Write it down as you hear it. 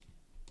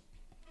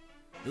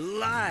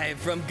Live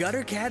from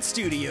Gutter Cat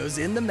Studios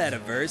in the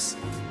Metaverse,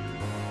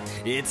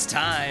 it's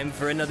time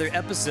for another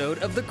episode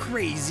of the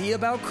Crazy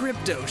About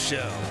Crypto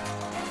Show.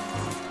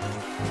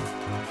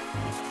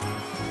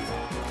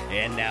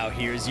 And now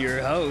here's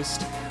your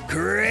host,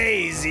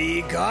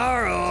 Crazy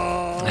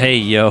Carl. Hey,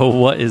 yo,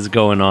 what is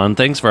going on?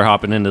 Thanks for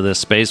hopping into this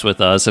space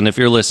with us. And if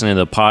you're listening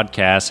to the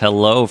podcast,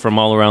 hello from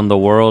all around the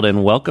world,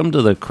 and welcome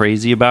to the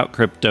Crazy About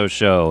Crypto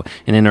Show,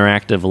 an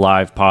interactive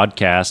live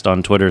podcast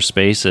on Twitter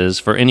Spaces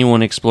for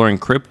anyone exploring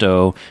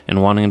crypto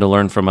and wanting to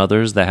learn from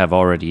others that have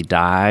already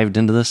dived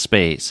into the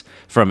space.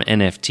 From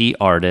NFT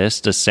artists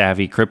to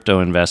savvy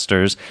crypto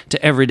investors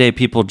to everyday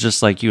people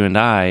just like you and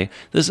I,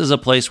 this is a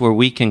place where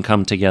we can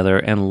come together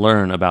and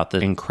learn about the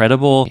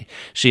incredible.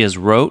 She has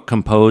wrote,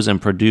 composed,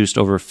 and produced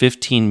over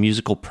 15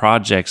 musical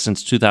projects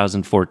since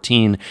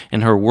 2014,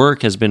 and her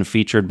work has been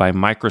featured by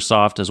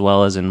Microsoft as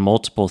well as in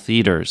multiple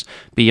theaters.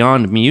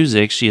 Beyond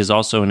music, she is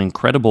also an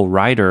incredible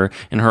writer,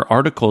 and her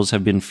articles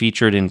have been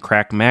featured in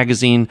Crack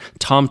Magazine,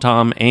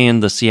 TomTom,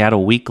 and the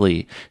Seattle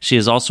Weekly. She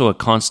is also a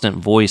constant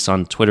voice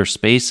on Twitter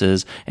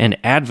Spaces and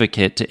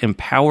advocate to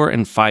empower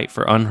and fight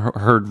for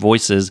unheard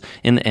voices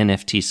in the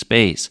NFT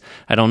space.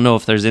 I don't know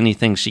if there's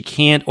anything she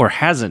can't or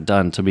hasn't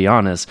done, to be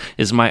honest.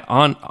 It's my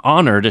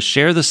honor to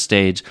share the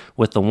stage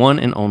with the one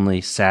and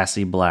only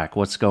Sassy Black.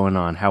 What's going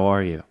on? How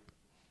are you?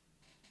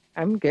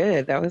 I'm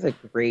good. That was a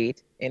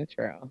great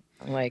intro.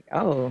 I'm like,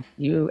 oh,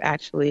 you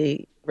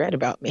actually read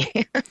about me.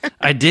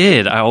 I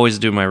did. I always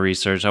do my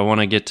research. I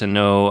want to get to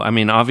know. I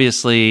mean,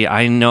 obviously,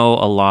 I know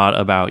a lot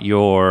about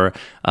your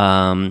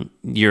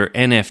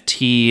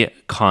NFT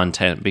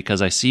content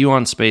because I see you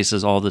on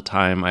Spaces all the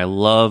time. I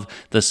love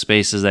the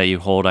spaces that you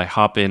hold. I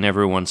hop in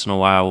every once in a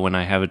while when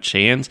I have a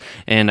chance,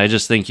 and I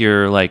just think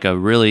you're like a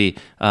really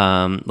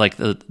like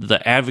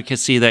the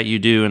advocacy that you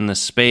do in the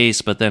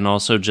space, but then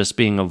also just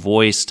being a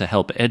voice to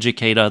help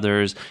educate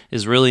others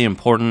is really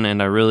important.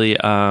 And I really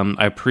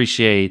I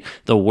appreciate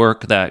the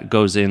work that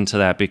goes into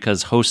that,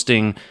 because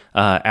hosting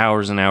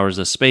hours and hours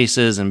of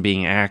spaces and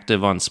being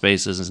active on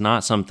spaces is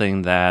not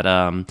something that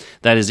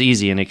that is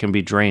easy, and it can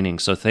be draining.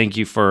 So thank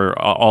you for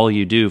all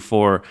you do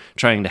for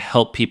trying to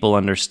help people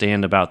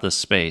understand about this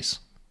space.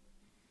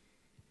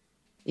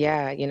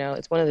 Yeah,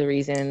 it's one of the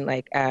reasons,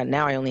 like,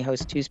 now I only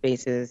host 2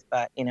 spaces,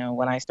 but,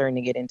 when I started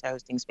to get into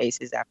hosting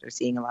spaces after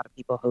seeing a lot of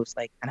people host,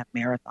 like, kind of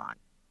marathon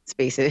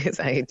spaces,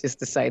 I just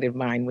decided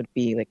mine would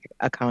be, like,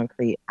 a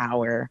concrete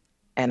hour.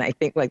 And I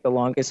think, like, the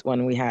longest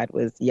one we had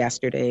was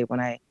yesterday when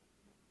I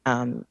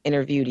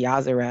interviewed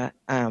Yazara,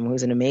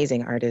 who's an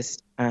amazing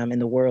artist in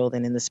the world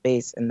and in the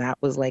space, and that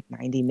was, like,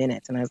 90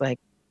 minutes. And I was like,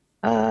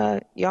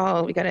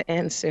 y'all, we got to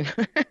end soon.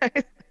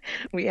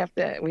 We have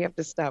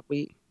to stop.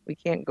 We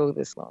can't go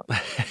this long.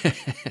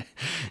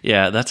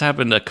 Yeah, that's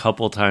happened a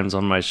couple times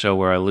on my show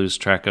where I lose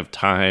track of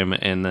time,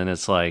 and then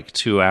it's like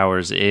 2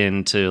 hours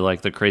into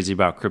like the Crazy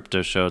About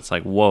Crypto Show. It's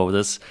like, whoa,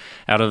 this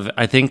out of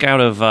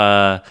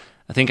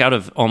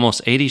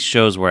almost 80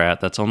 shows we're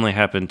at, that's only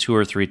happened 2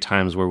 or 3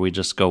 times where we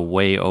just go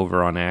way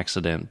over on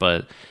accident.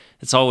 But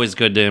it's always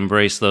good to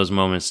embrace those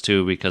moments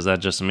too, because that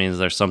just means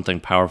there's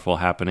something powerful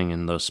happening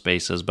in those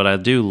spaces. But I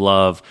do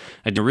love,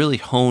 you're really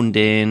honed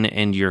in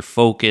and you're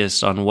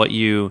focused on what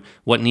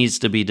needs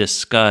to be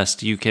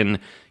discussed. You can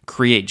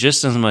create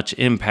just as much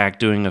impact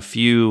doing a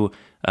few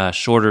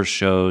shorter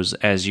shows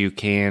as you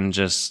can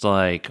just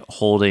like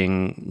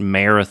holding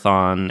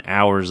marathon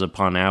hours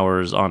upon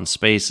hours on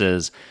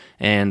spaces.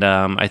 And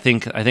I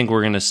think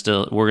we're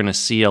gonna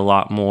see a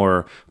lot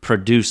more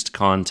produced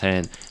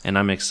content, and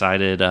I'm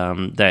excited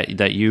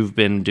that you've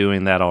been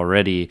doing that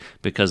already,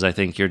 because I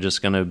think you're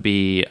just gonna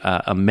be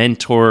a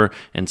mentor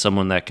and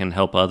someone that can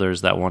help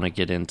others that want to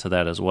get into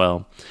that as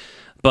well.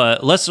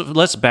 But let's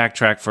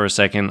backtrack for a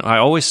second. I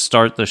always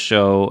start the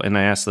show and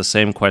I ask the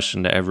same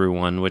question to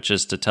everyone, which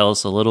is to tell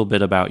us a little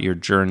bit about your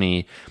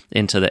journey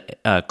into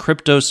the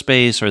crypto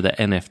space or the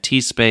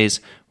NFT space,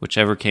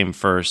 whichever came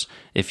first.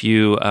 If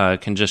you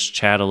can just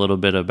chat a little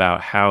bit about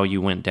how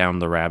you went down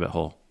the rabbit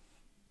hole.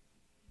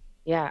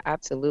 Yeah,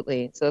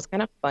 absolutely. So it's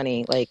kind of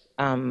funny. Like,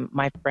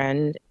 my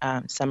friend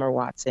Summer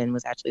Watson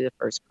was actually the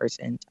first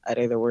person to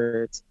utter the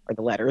words or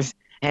the letters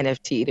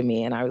NFT to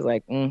me, and I was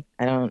like, I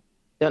don't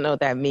know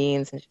what that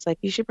means. And she's like,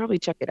 you should probably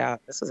check it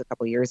out. This was a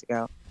couple years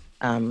ago,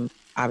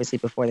 obviously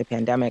before the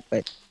pandemic,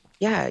 but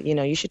yeah,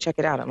 you should check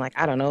it out. I'm like,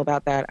 I don't know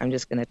about that. I'm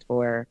just going to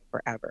tour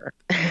forever.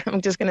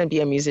 I'm just going to be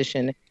a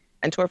musician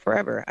and tour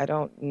forever. I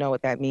don't know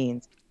what that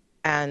means.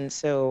 And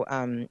so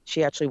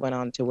she actually went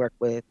on to work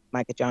with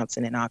Micah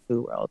Johnson in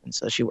Aku World. And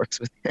so she works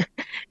with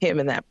him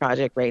in that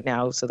project right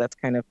now. So that's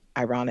kind of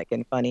ironic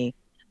and funny,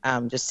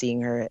 just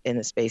seeing her in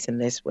the space in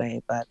this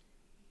way. But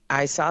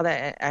I saw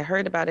that, I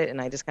heard about it,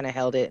 and I just kind of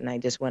held it, and I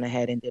just went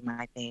ahead and did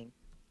my thing,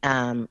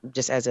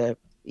 just as a,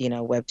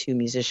 Web 2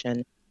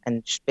 musician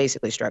and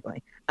basically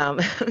struggling.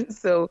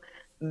 So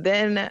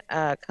then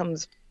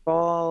comes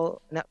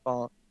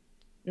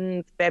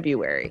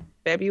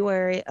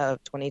February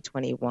of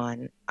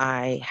 2021,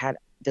 I had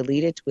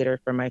deleted Twitter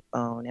from my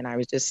phone, and I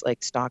was just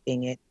like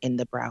stalking it in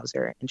the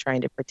browser and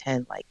trying to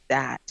pretend like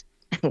that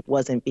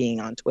wasn't being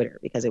on Twitter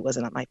because it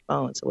wasn't on my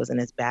phone, so it wasn't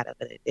as bad of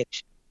an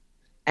addiction.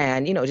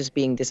 And, just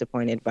being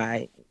disappointed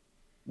by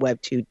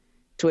Web2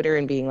 Twitter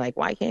and being like,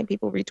 why can't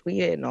people retweet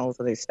it and all this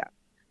other stuff.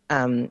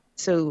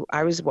 So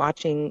I was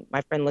watching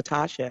my friend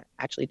Latasha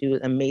actually do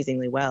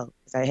amazingly well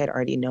because I had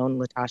already known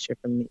Latasha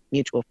from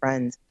mutual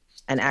friends.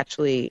 And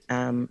actually,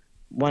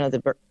 one of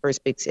the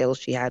first big sales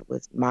she had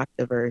was Mock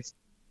the Verse.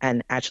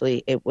 And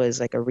actually, it was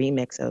like a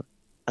remix of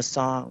a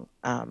song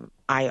of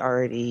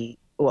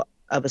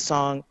a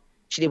song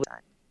she did with.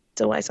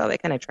 So I saw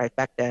that kind of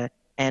trifecta.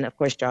 And of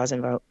course, Jaw's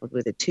involved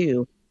with it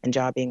too, and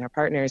Jaw being our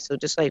partner. So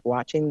just like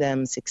watching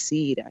them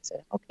succeed, I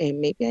said, okay,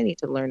 maybe I need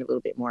to learn a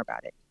little bit more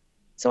about it.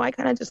 So I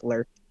kind of just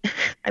lurked.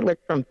 I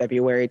lurked from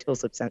February till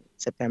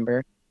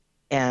September.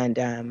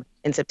 And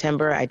in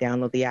September, I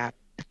downloaded the app,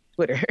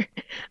 Twitter.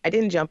 I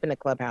didn't jump into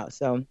Clubhouse.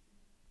 So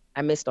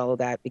I missed all of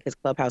that because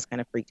Clubhouse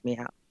kind of freaked me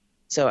out.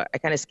 So I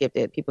kind of skipped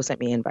it. People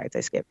sent me invites. I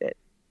skipped it.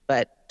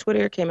 But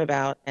Twitter came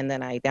about, and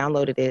then I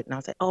downloaded it, and I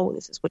was like, oh,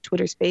 this is what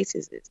Twitter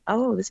Spaces is.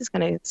 Oh, this is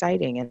kind of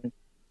exciting. And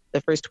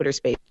the first Twitter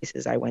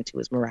Spaces I went to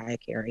was Mariah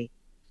Carey,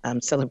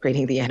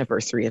 celebrating the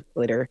anniversary of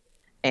Glitter.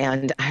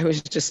 And I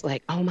was just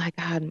like, oh, my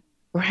God,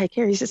 Mariah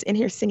Carey's just in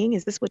here singing.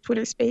 Is this what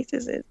Twitter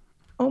Spaces is?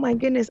 Oh, my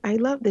goodness, I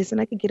love this. And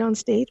I could get on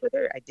stage with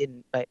her. I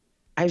didn't, but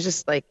I was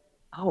just like,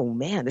 oh,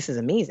 man, this is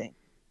amazing.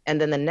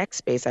 And then the next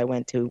space I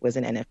went to was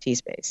an NFT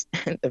space,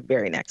 the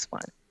very next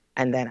one.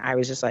 And then I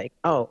was just like,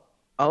 oh,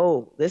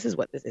 this is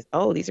what this is.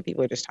 Oh, these are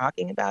people who are just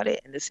talking about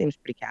it. And this seems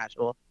pretty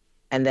casual.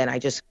 And then I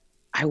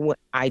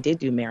did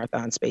do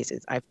marathon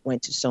spaces. I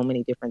went to so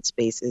many different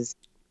spaces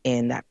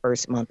in that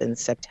first month in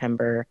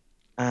September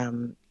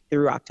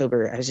through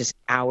October. I was just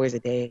hours a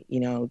day,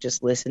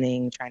 just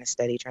listening, trying to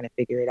study, trying to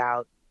figure it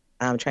out,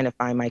 trying to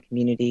find my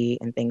community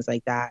and things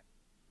like that.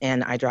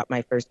 And I dropped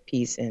my first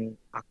piece in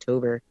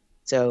October.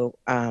 So,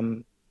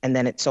 and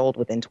then it sold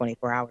within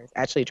 24 hours.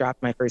 I actually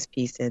dropped my first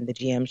piece in the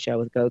GM show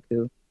with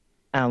Goku.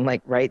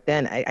 Like right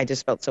then, I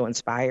just felt so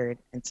inspired.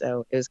 And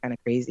so it was kind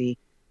of crazy.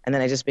 And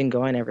then I just been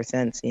going ever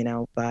since,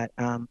 But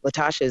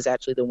Latasha is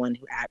actually the one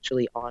who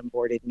actually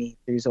onboarded me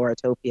through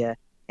Zoratopia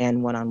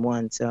and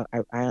one-on-one. So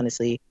I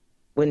honestly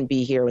wouldn't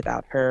be here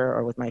without her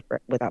or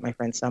without my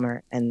friend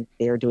Summer. And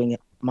they are doing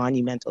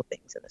monumental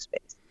things in the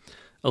space.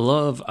 I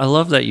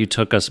love that you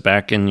took us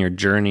back in your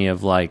journey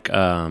of like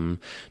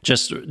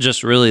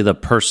just really the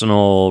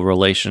personal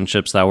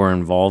relationships that were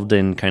involved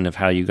in kind of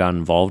how you got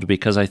involved,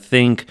 because I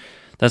think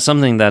that's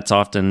something that's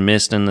often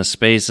missed in the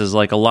space is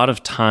like a lot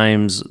of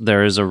times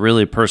there is a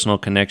really personal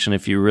connection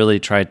if you really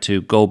try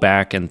to go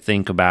back and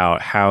think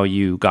about how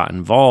you got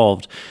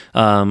involved,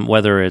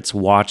 whether it's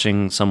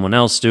watching someone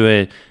else do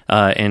it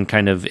and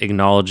kind of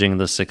acknowledging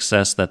the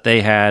success that they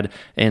had.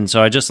 And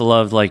so I just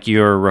love like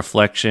your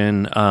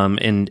reflection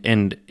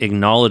and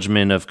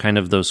acknowledgement of kind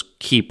of those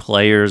key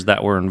players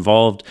that were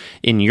involved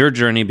in your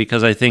journey,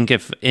 because I think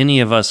if any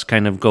of us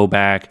kind of go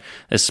back,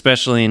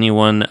 especially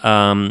anyone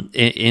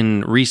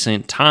in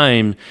recent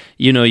time,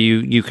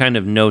 you kind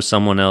of know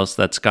someone else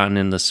that's gotten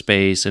in the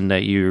space and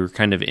that you're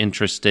kind of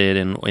interested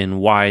in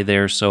why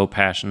they're so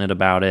passionate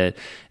about it.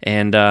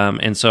 And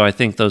so I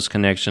think those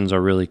connections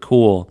are really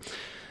cool.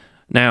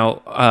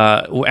 Now,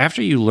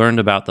 after you learned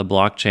about the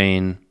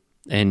blockchain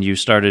and you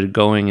started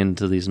going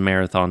into these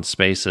marathon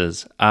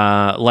spaces,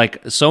 like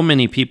so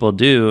many people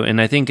do, and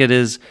I think it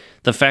is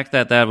the fact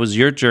that that was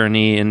your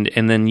journey,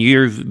 and then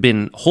you've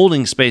been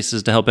holding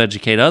spaces to help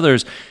educate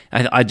others.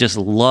 I just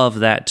love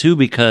that too,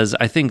 because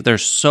I think they're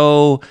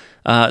so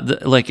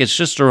like it's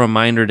just a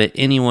reminder to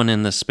anyone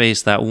in the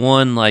space that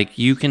one, like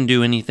you can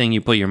do anything you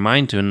put your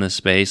mind to in this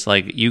space.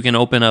 Like you can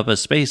open up a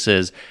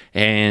spaces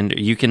and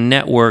you can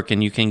network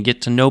and you can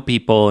get to know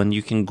people and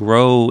you can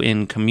grow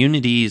in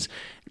communities.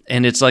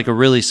 And it's like a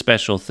really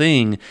special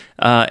thing.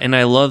 And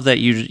I love that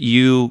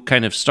you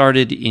kind of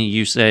started,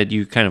 you said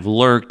you kind of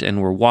lurked and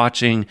were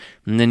watching,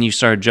 and then you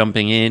started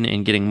jumping in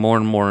and getting more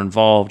and more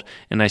involved.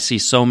 And I see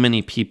so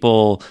many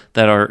people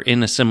that are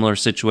in a similar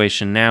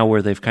situation now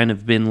where they've kind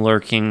of been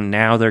lurking,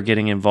 now they're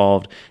getting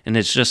involved. And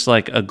it's just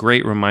like a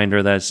great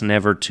reminder that it's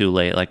never too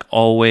late. Like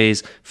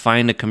always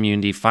find a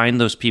community, find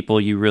those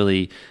people you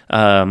really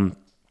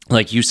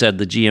like you said,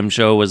 the GM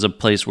show was a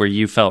place where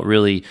you felt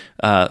really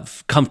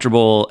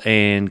comfortable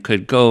and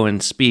could go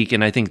and speak.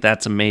 And I think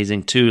that's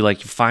amazing too.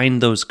 Like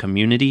find those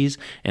communities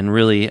and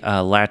really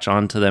latch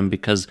onto them,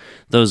 because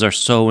those are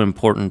so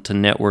important to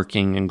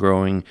networking and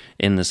growing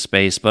in the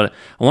space. But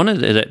I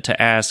wanted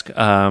to ask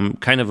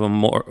kind of a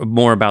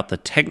more about the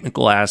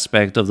technical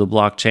aspect of the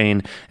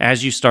blockchain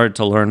as you started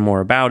to learn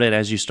more about it,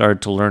 as you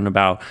started to learn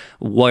about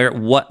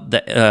what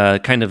the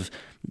kind of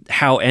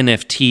how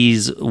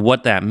NFTs,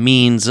 what that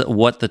means,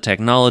 what the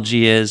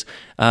technology is.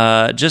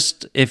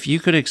 Just if you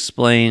could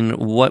explain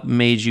what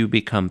made you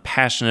become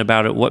passionate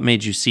about it, what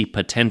made you see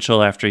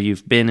potential after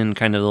you've been in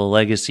kind of the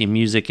legacy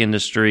music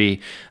industry,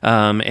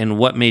 and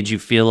what made you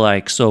feel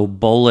like so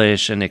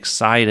bullish and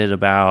excited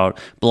about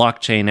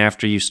blockchain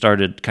after you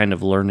started kind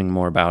of learning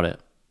more about it.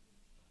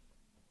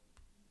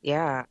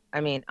 Yeah,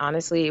 I mean,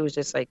 honestly, it was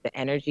just like the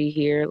energy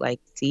here, like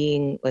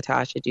seeing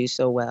Latasha do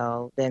so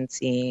well, then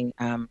seeing,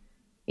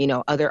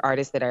 other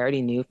artists that I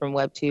already knew from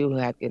Web2 who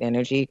had good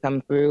energy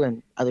come through,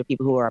 and other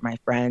people who are my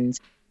friends,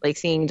 like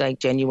seeing like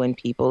genuine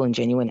people and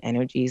genuine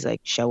energies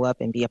like show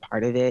up and be a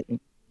part of it. And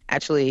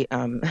actually,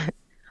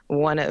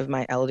 one of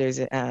my elders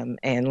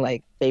and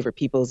like favorite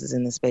peoples is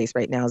in the space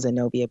right now,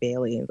 Zenobia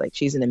Bailey, and like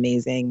she's an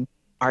amazing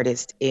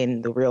artist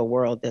in the real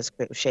world, does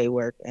crochet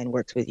work and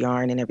works with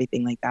yarn and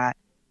everything like that.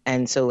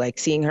 And so like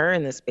seeing her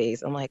in this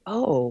space, I'm like,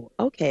 oh,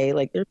 okay,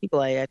 like there are people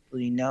I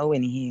actually know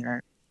in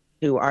here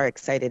who are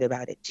excited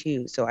about it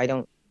too. So I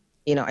don't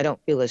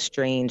feel as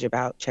strange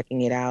about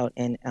checking it out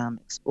and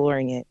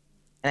exploring it.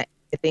 And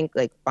I think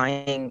like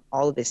finding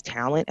all of this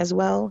talent as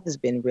well has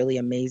been really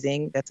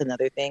amazing. That's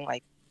another thing.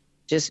 Like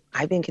just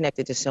I've been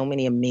connected to so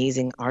many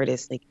amazing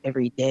artists like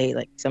every day.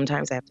 Like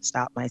sometimes I have to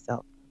stop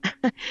myself,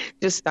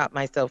 just stop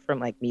myself from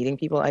like meeting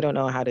people. I don't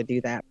know how to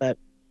do that, but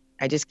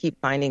I just keep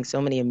finding so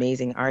many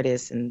amazing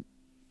artists and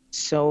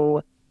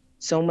so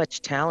so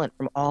much talent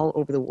from all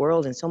over the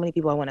world and so many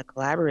people I want to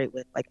collaborate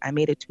with. Like I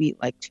made a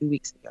tweet like 2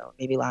 weeks ago,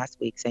 maybe last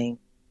week, saying,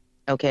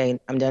 "Okay,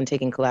 I'm done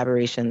taking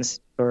collaborations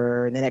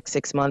for the next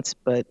 6 months,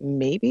 but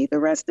maybe the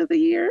rest of the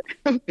year,"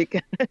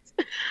 because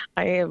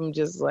I am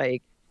just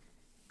like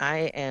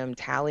I am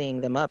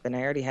tallying them up, and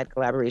I already had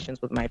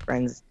collaborations with my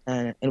friends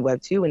in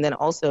Web2, and then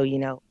also,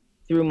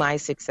 through my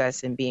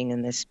success in being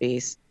in this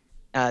space,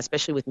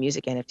 especially with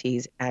music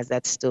NFTs, as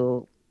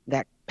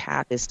that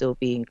path is still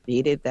being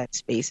created, that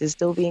space is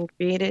still being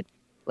created.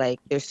 Like,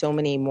 there's so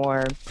many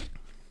more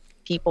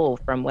people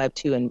from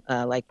Web2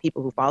 and like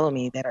people who follow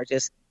me that are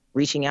just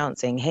reaching out and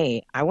saying,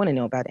 "Hey, I want to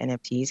know about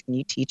NFTs. Can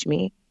you teach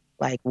me?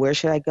 Like, where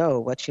should I go?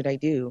 What should I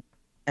do?"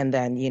 And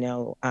then,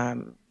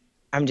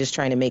 I'm just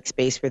trying to make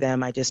space for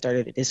them. I just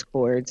started a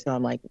Discord, so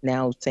I'm like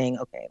now saying,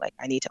 okay, like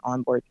I need to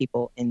onboard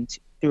people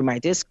into through my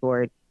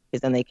Discord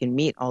because then they can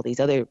meet all these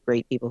other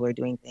great people who are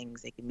doing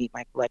things. They can meet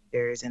my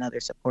collectors and other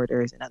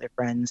supporters and other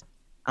friends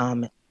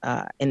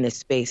in this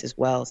space as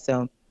well.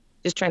 So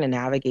just trying to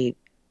navigate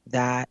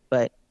that,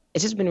 but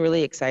it's just been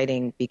really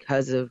exciting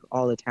because of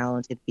all the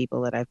talented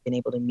people that I've been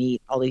able to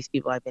meet, all these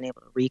people I've been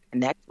able to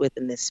reconnect with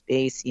in this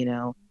space,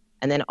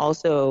 and then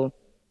also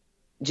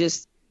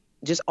just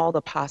all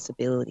the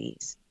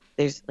possibilities.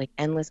 There's like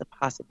endless of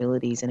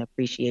possibilities and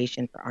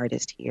appreciation for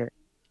artists here.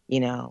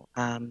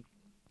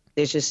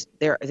 There's just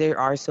there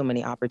are so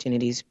many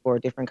opportunities for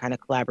different kind of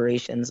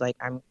collaborations. Like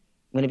I'm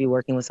going to be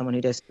working with someone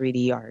who does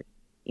 3D art.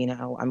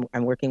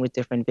 I'm working with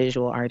different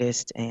visual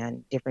artists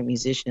and different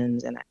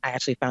musicians, and I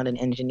actually found an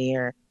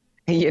engineer,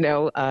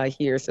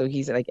 here. So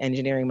he's like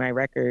engineering my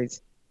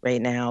records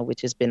right now,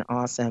 which has been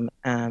awesome.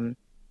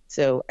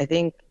 So I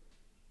think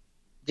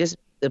just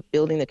the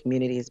building the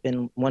community has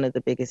been one of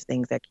the biggest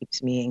things that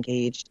keeps me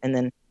engaged. And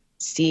then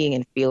seeing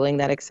and feeling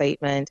that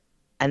excitement.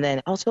 And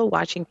then also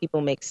watching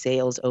people make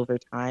sales over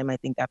time. I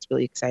think that's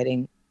really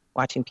exciting.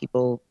 Watching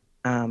people,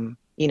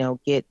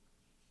 get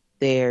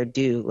their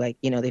due. Like,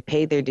 they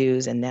paid their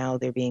dues and now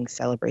they're being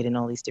celebrated in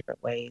all these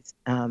different ways,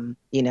 and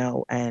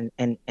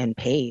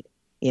paid,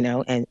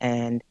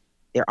 and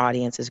their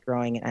audience is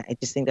growing. And I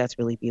just think that's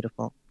really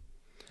beautiful.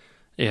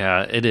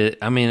 Yeah, it is.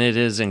 I mean, it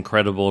is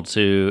incredible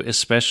to,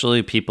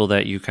 especially people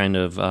that you kind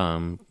of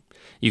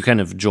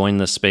join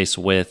the space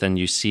with, and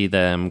you see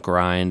them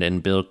grind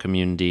and build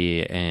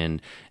community.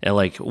 And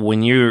like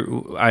when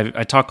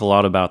I talk a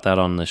lot about that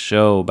on the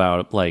show,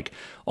 about like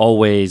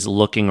always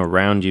looking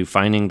around you,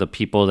 finding the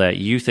people that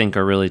you think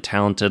are really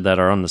talented that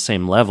are on the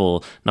same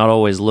level, not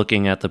always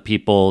looking at the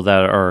people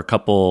that are a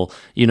couple,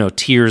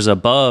 tiers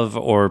above,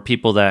 or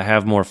people that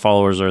have more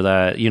followers, or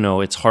that,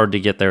 it's hard to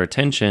get their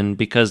attention,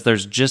 because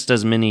there's just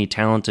as many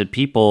talented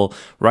people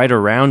right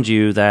around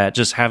you that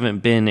just haven't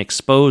been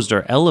exposed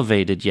or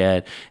elevated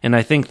yet. And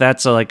I think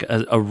that's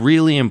a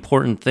really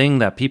important thing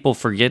that people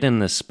forget in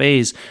this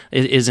space.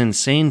 It is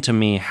insane to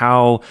me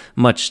how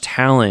much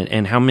talent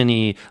and how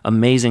many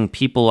amazing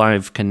people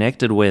I've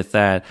connected with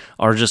that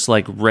are just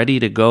like ready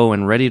to go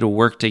and ready to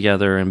work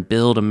together and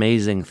build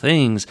amazing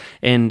things.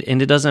 And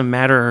it doesn't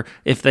matter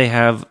if they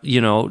have,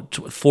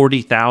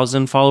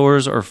 40,000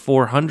 followers or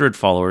 400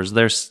 followers.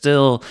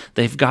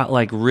 They've got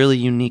like really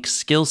unique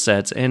skill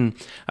sets. And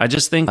I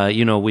just think,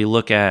 we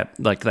look at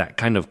like that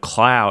kind of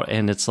clout,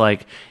 and it's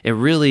like,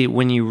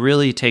 when you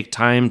really take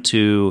time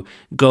to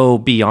go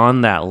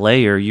beyond that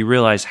layer, you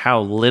realize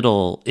how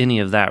little any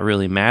of that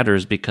really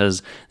matters,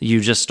 because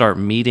you just start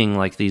meeting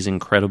like these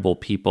incredible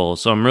people.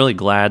 So I'm really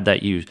glad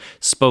that you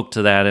spoke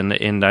to that,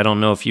 and I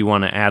don't know if you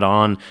want to add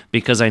on,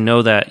 because I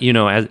know that,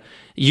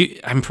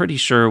 I'm pretty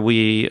sure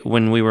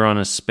when we were on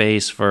a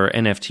space for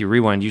NFT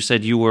Rewind, you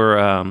said you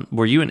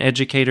were you an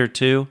educator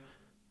too?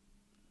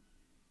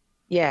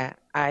 Yeah,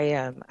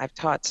 I've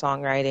taught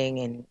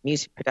songwriting and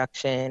music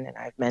production, and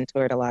I've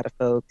mentored a lot of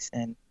folks,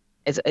 and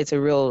it's a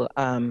real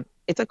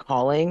it's a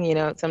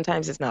calling.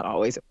 Sometimes it's not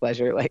always a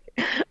pleasure. Like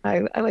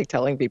I like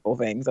telling people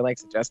things, I like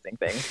suggesting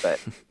things, but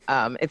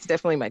it's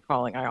definitely my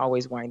calling. I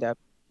always wind up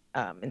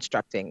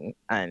instructing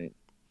and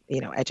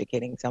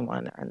educating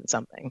someone on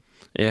something.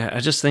 Yeah, I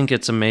just think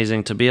it's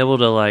amazing to be able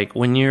to, like,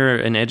 when you're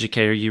an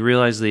educator, you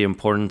realize the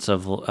importance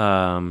of,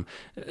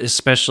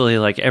 especially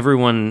like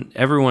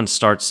everyone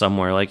starts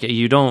somewhere. Like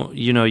you don't,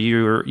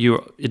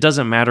 it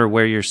doesn't matter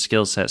where your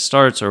skill set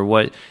starts or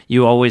what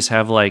you always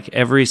have. Like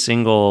every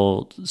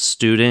single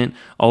student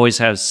always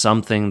has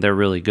something they're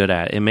really good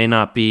at. It may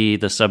not be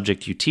the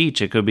subject you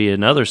teach; it could be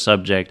another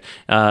subject.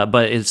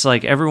 But it's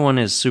like everyone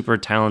is super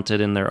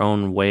talented in their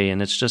own way,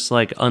 and it's just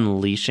like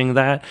unleashing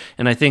that.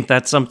 And I think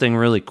that's something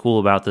really cool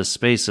about this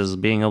space, is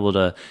being able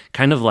to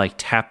kind of like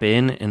tap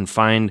in and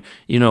find,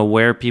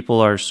 where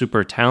people are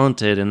super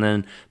talented, and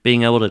then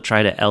being able to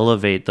try to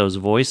elevate those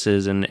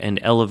voices and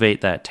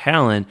elevate that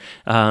talent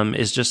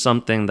is just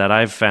something that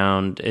I've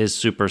found is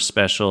super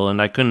special.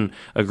 And I couldn't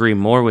agree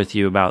more with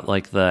you about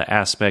like the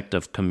aspect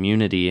of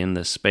community in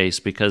this space,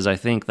 because I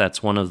think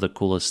that's one of the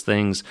coolest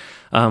things.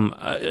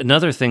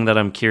 Another thing that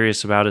I'm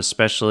curious about,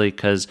 especially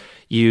because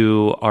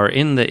you are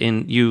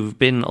you've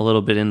been a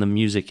little bit in the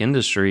music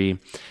industry,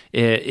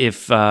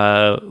 if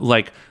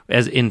like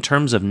as in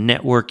terms of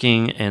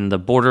networking and the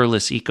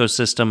borderless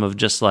ecosystem of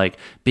just like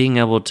being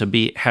able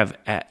to have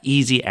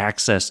easy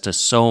access to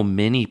so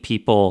many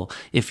people,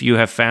 if you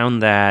have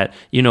found that,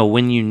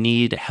 when you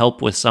need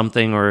help with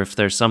something, or if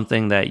there's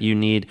something that you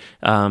need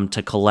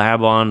to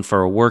collab on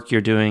for a work you're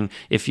doing,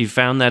 if you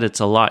found that it's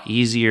a lot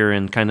easier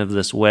in kind of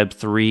this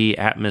Web3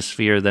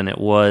 atmosphere than it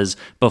was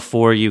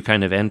before you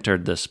kind of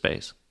entered this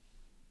space.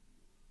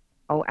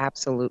 Oh,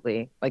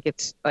 absolutely. Like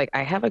it's like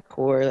I have a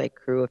core like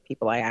crew of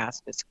people I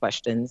ask this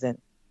questions, and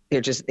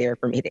they're just there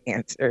for me to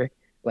answer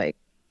like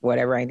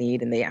whatever I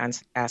need, and they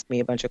ask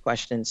me a bunch of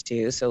questions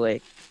too. So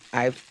like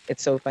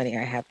it's so funny.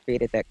 I have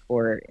created that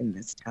core in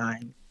this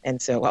time,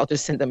 and so I'll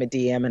just send them a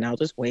DM and I'll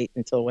just wait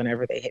until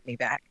whenever they hit me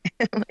back.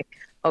 Like,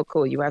 oh,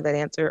 cool, you have that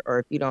answer, or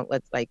if you don't,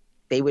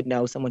 they would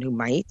know someone who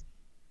might,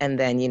 and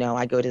then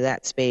I go to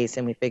that space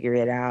and we figure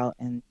it out,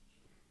 and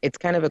it's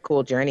kind of a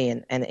cool journey.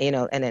 And and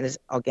it is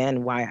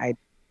again why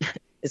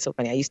it's so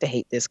funny. I used to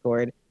hate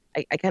Discord.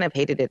 I kind of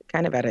hated it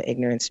kind of out of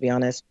ignorance, to be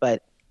honest,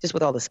 but just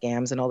with all the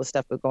scams and all the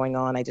stuff that's going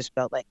on, I just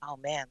felt like, oh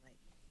man, like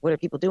what are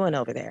people doing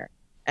over there?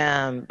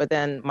 But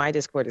then my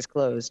Discord is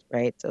closed,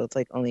 right? So it's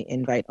like only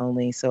invite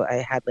only. So I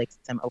had like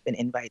some open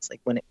invites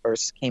like when it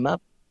first came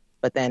up,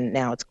 but then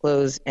now it's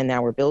closed and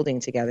now we're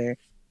building together.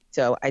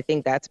 So I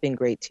think that's been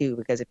great too,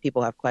 because if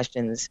people have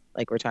questions,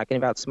 like we're talking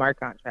about smart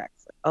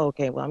contracts, like, oh,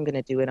 okay, well, I'm going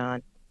to do it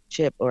on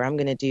Chip, or I'm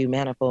going to do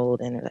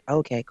Manifold, and like,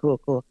 okay,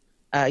 cool.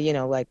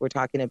 Like we're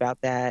talking about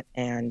that,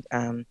 and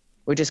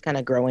we're just kind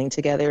of growing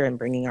together and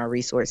bringing our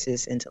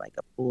resources into like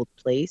a pooled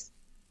place,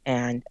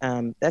 and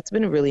that's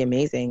been really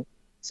amazing.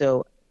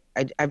 So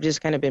I've just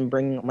kind of been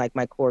bringing like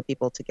my core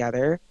people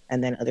together,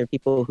 and then other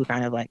people who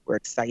kind of like were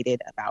excited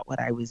about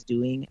what I was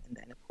doing, and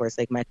then of course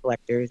like my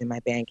collectors and my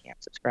Bandcamp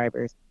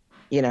subscribers,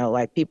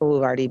 like people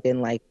who've already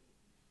been like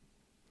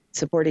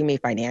supporting me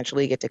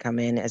financially get to come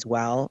in as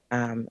well.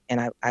 And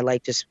I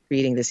like just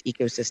creating this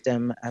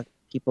ecosystem of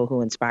people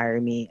who inspire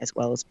me, as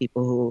well as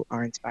people who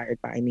are inspired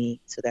by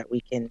me, so that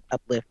we can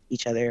uplift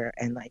each other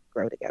and like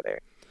grow together.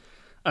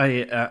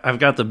 I've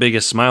got the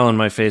biggest smile on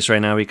my face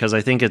right now, because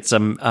I think it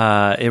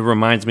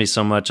reminds me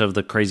so much of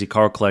the Crazy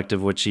Carl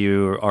Collective, which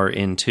you are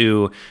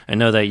into. I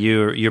know that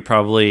you're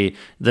probably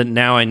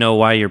now I know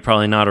why you're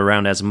probably not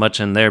around as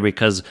much in there,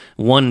 because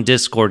one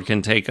Discord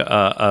can take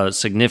a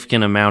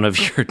significant amount of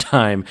your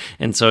time,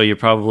 and so you're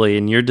probably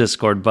in your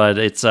Discord. But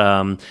it's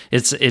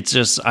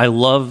just, I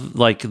love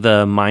like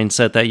the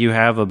mindset that you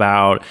have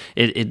about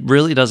it. It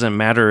really doesn't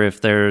matter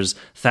if there's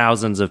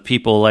thousands of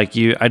people like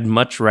you. I'd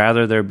much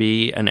rather there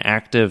be an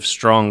active,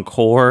 strong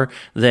core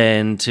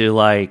than to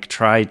like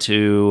try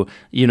to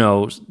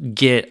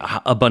get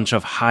a bunch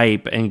of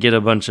hype and get a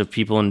bunch of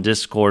people in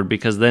Discord,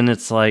 because then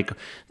it's like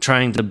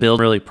trying to build,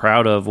 really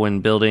proud of when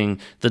building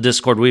the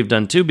Discord we've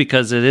done too,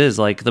 because it is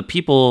like the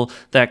people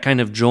that kind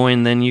of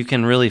join, then you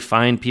can really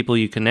find people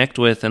you connect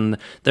with, and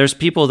there's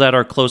people that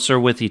are closer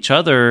with each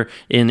other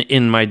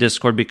in my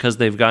Discord because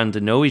they've gotten to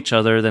know each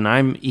other than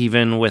I'm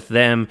even with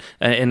them.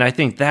 And I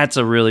think that's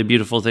a really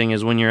beautiful thing,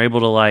 is when you're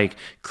able to like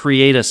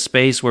create a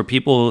space where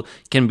people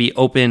can be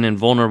open and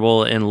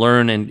vulnerable and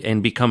learn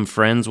and become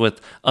friends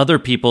with other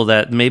people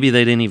that maybe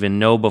they didn't even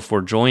know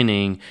before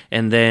joining,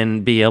 and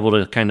then be able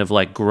to kind of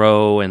like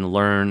grow and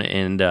learn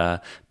and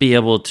be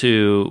able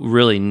to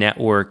really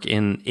network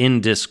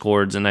in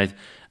Discords. And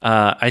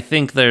I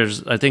think there's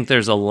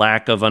a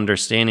lack of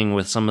understanding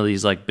with some of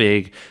these like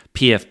big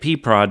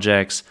PFP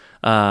projects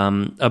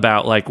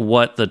about like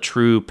what the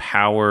true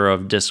power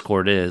of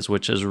Discord is,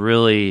 which is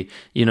really,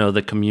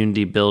 the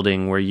community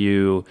building where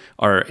you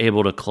are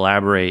able to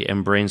collaborate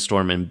and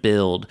brainstorm and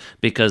build,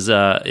 because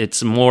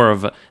it's more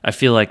of, I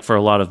feel like for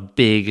a lot of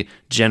big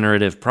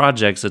generative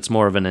projects, it's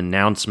more of an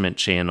announcement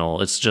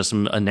channel. It's just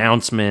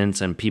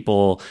announcements and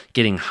people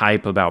getting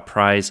hype about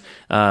price.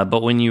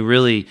 But when you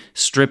really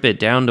strip it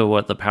down to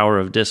what the power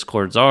of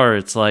Discords are,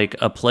 it's like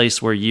a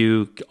place where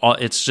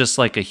it's just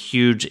like a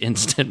huge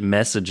instant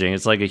messaging.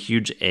 It's like a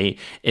huge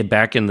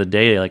back in the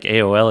day, like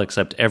AOL,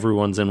 except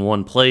everyone's in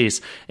one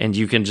place and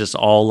you can just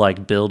all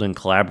like build and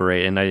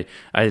collaborate. And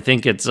I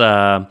think it's,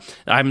 I'm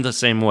the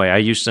same way. I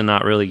used to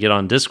not really get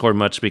on Discord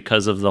much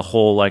because of the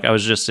whole, like I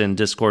was just in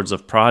Discords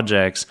of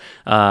projects.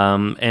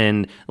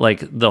 And like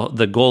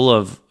the goal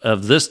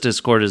of this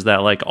Discord is that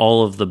like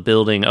all of the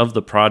building of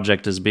the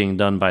project is being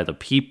done by the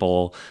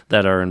people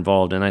that are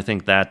involved. And I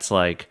think that's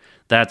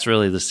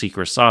really the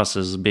secret sauce,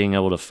 is being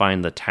able to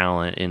find the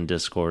talent in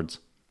Discords.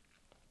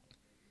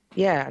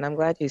 Yeah, and I'm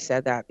glad you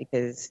said that,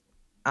 because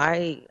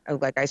I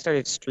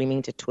started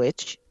streaming to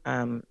Twitch,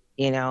 and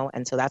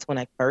so that's when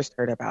I first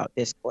heard about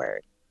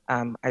Discord.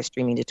 I was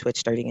streaming to Twitch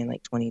starting in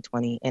like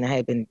 2020, and I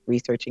had been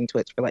researching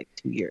Twitch for like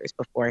 2 years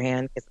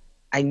beforehand, because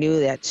I knew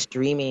that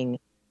streaming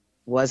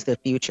was the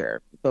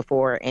future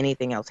before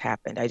anything else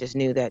happened. I just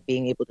knew that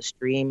being able to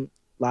stream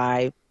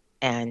live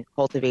and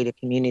cultivate a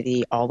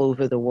community all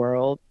over the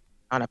world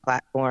on a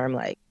platform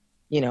like,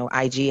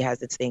 IG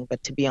has its thing,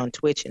 but to be on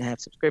Twitch and have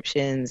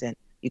subscriptions and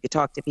you could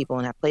talk to people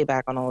and have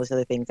playback on all those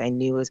other things, I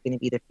knew it was going to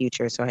be the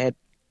future. So I had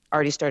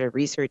already started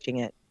researching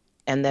it.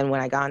 And then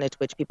when I got into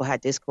Twitch, people had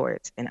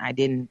Discords, and I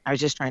was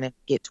just trying to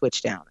get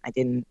Twitch down. I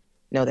didn't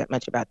know that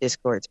much about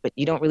Discords, but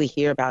you don't really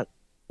hear about,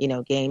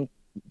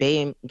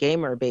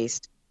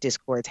 gamer-based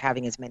Discords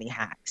having as many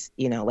hacks,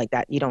 like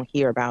that. You don't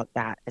hear about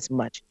that as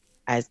much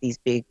as these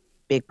big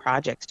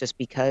projects, just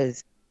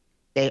because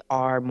they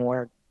are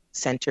more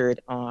centered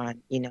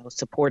on,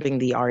 supporting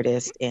the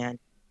artist and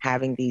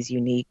having these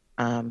unique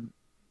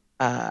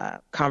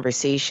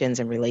conversations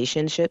and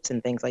relationships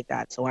and things like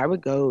that. So I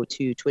would go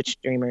to Twitch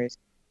streams,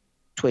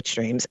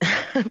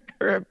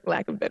 for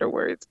lack of better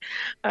words.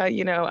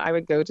 I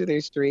would go to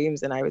their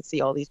streams and I would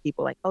see all these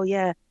people like, oh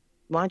yeah,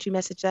 why don't you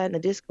message that in the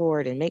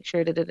Discord and make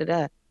sure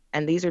da.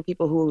 And these are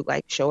people who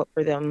like show up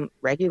for them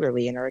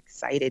regularly and are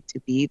excited to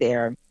be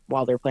there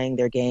while they're playing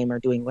their game or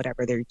doing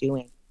whatever they're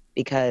doing,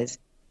 because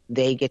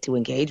they get to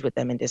engage with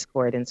them in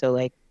Discord. And so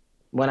like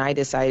when I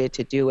decided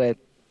to do it,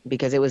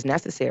 because it was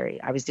necessary,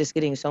 I was just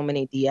getting so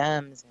many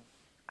DMs and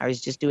I was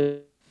just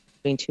doing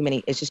too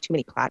many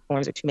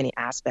platforms or too many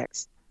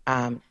aspects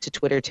to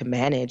Twitter to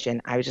manage.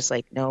 And I was just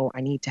like, no,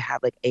 I need to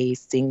have like a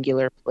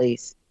singular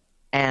place.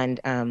 And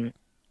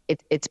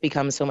it's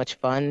become so much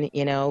fun,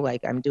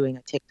 like I'm doing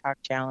a TikTok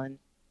challenge.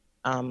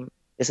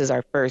 This is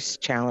our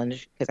first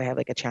challenge because I have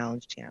like a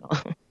challenge channel.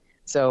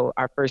 So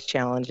our first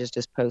challenge is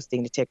just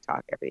posting to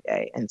TikTok every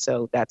day. And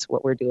so that's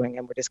what we're doing.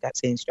 And we're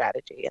discussing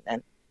strategy. And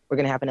then we're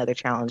going to have another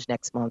challenge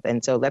next month.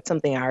 And so that's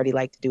something I already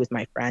like to do with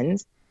my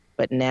friends.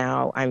 But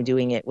now I'm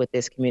doing it with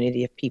this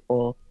community of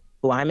people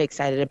who I'm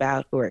excited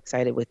about, who are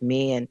excited with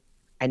me. And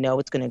I know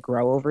it's going to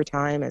grow over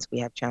time as we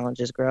have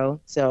challenges grow.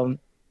 So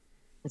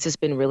it's just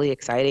been really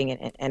exciting.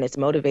 And it's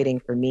motivating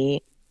for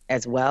me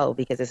as well,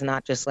 because it's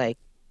not just like,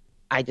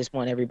 I just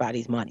want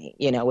everybody's money,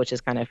 which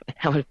is kind of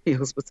how it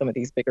feels with some of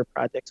these bigger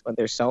projects when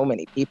there's so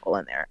many people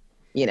in there.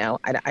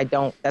 I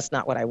don't, that's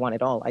not what I want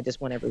at all. I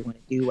just want everyone to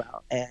do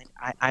well. And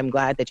I'm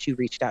glad that you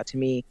reached out to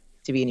me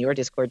to be in your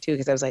Discord too,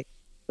 because I was like,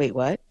 wait,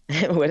 what?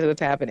 What's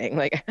happening?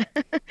 Like,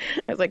 I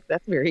was like,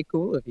 that's very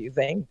cool of you.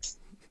 Thanks.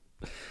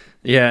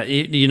 Yeah,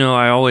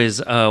 I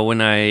always,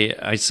 when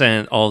I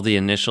sent all the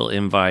initial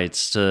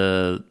invites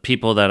to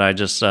people that I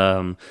just,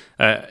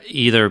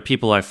 either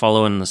people I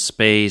follow in the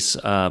space,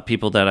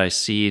 people that I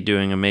see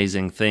doing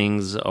amazing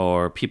things,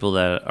 or people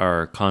that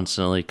are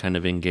constantly kind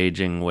of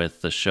engaging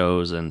with the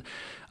shows. And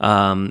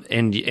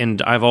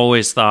I've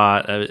always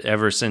thought,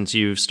 ever since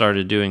you've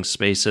started doing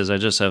spaces, I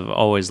just have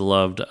always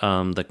loved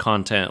the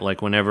content.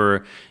 Like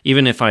whenever,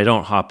 even if I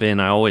don't hop in,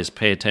 I always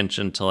pay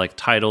attention to like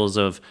titles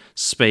of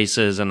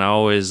spaces, and I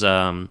always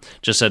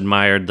just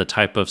admired the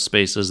type of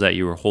spaces that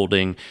you were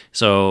holding.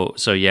 So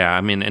yeah,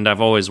 I mean, and I've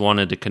always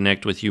wanted to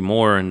connect with you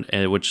more,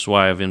 and which is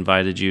why I've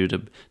invited you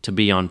to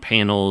be on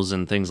panels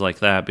and things like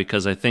that,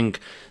 because I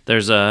think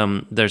there's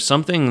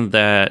something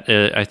that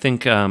I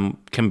think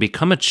can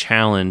become a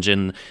challenge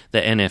in the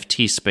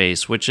NFT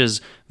space, which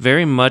is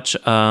very much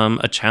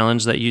a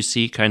challenge that you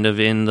see kind of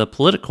in the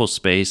political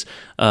space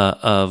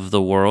of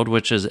the world,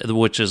 which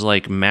is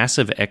like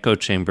massive echo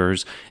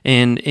chambers,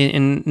 and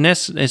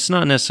it's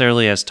not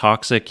necessarily as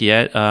toxic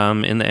yet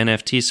in the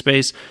NFT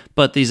space,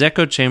 but these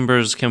echo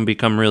chambers can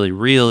become really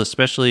real,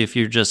 especially if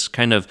you're just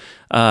kind of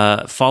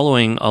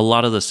following a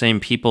lot of the same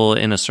people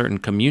in a certain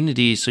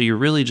community. So you're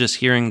really just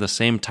hearing the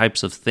same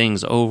types of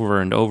things over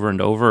and over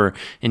and over,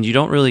 and you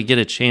don't really get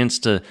a chance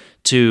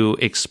to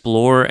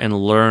explore and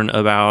learn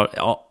about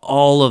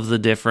all of the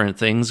different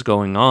things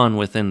going on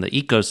within the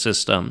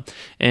ecosystem.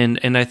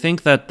 And I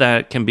think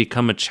that can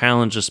become a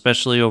challenge,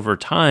 especially over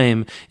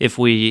time,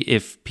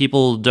 if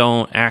people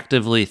don't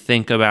actively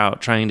think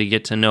about trying to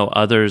get to know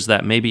others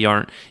that maybe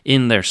aren't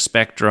in their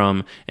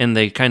spectrum, and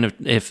they kind of,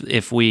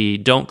 if we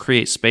don't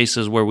create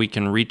spaces where we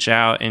can reach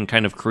out and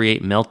kind of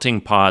create melting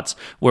pots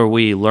where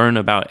we learn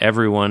about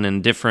everyone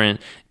and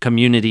different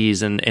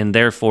communities and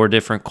therefore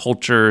different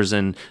cultures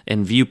and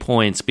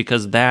viewpoints,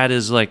 because that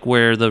is like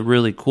where the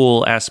really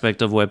cool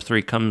aspect of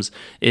Web3 comes,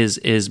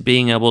 is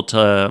being able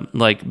to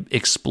like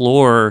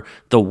explore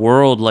the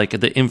world. Like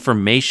the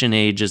information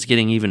age is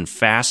getting even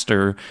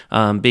faster,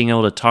 being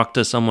able to talk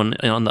to someone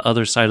on the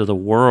other side of the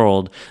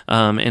world,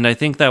 and I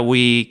think that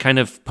we kind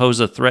of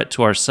pose a threat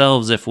to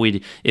ourselves if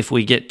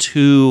we get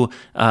too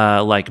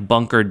like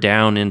bunkered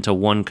down into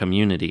one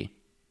community.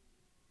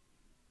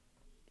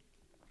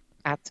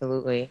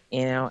 Absolutely.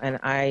 And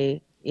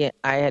I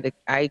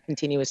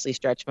continuously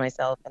stretch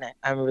myself, and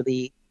I'm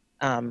really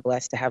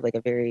blessed to have like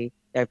a very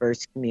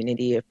diverse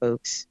community of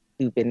folks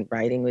who've been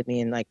writing with me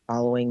and like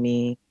following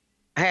me.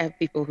 I have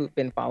people who've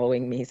been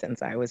following me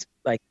since I was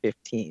like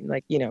 15,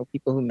 like,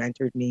 people who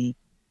mentored me,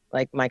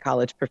 like my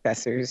college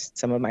professors,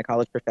 some of my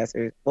college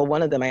professors. Well,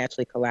 one of them I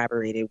actually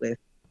collaborated with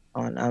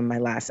on my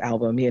last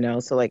album,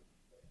 so like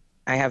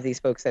I have these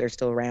folks that are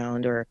still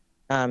around, or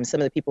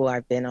some of the people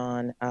I've been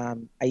on.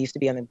 I used to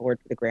be on the board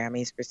for the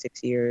Grammys for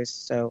 6 years.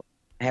 So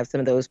I have some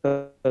of those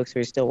folks who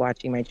are still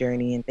watching my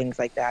journey and things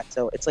like that.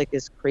 So it's like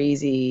this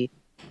crazy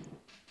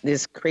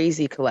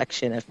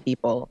collection of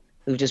people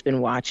who've just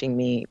been watching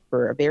me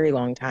for a very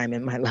long time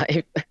in my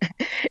life.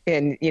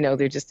 And,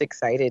 they're just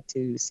excited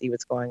to see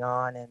what's going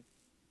on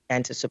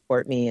and to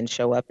support me and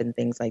show up and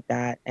things like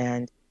that.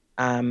 And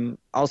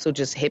also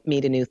just hip me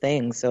to new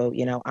things. So,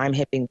 I'm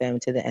hipping them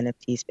to the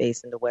NFT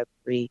space and the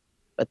Web3,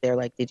 but they're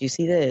like, did you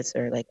see this?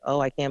 Or like, oh,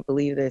 I can't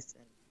believe this.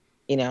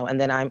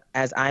 And then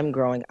as I'm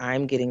growing,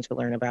 I'm getting to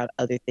learn about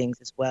other things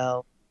as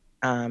well.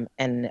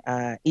 And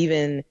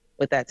even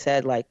with that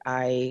said, like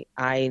I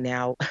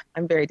now,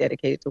 I'm very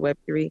dedicated to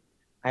Web3.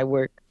 I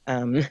work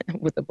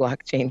with a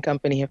blockchain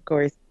company, of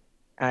course.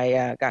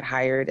 I got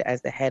hired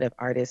as the head of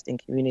artist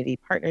and community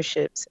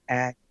partnerships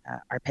at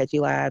Arpeggi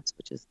Labs,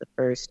 which is the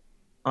first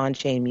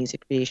on-chain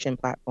music creation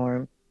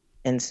platform.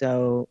 And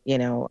so,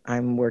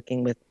 I'm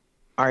working with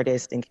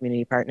artists and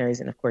community partners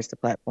and, of course, the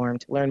platform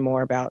to learn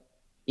more about,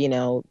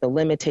 the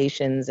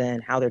limitations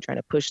and how they're trying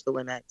to push the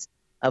limits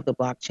of the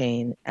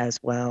blockchain, as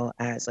well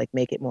as like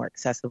make it more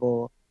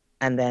accessible,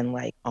 and then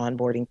like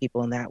onboarding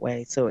people in that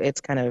way. So it's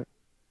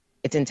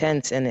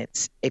intense and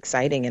it's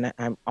exciting, and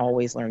I'm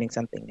always learning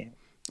something new.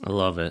 I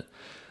love it.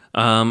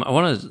 I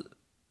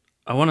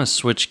want to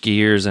switch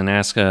gears and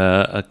ask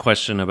a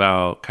question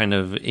about kind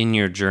of in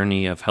your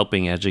journey of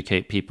helping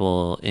educate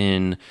people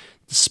in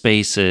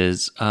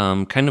spaces,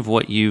 kind of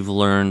what you've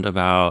learned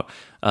about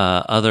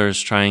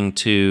others trying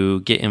to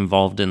get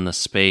involved in the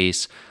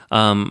space.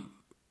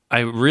 I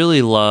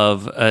really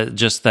love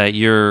just that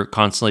you're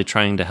constantly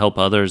trying to help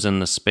others in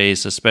the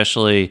space,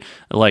 especially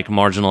like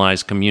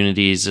marginalized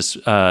communities,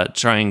 just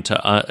trying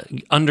to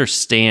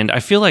understand. I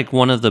feel like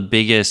one of the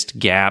biggest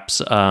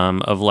gaps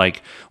of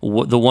like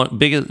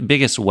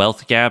biggest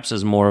wealth gaps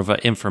is more of an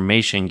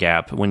information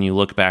gap. When you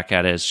look back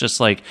at it, it's just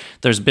like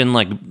there's been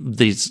like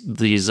these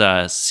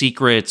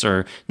secrets,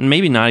 or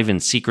maybe not even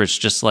secrets,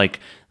 just like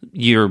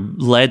you're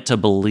led to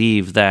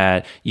believe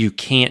that you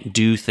can't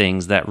do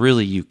things that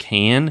really you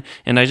can.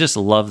 And I just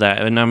love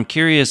that. And I'm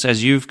curious,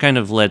 as you've kind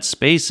of led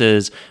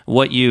spaces,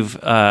 what you've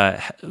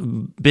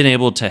been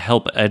able to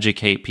help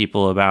educate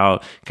people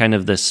about kind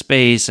of the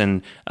space,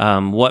 and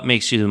what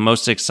makes you the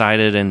most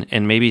excited,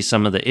 and maybe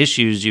some of the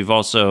issues you've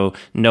also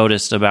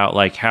noticed about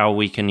like how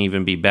we can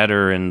even be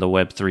better in the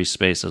Web3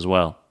 space as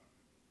well.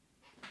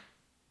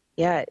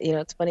 Yeah,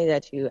 it's funny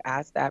that you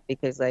asked that,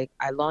 because like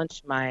I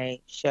launched my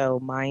show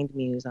Mind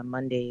Muse on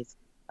Mondays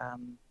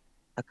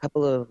a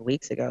couple of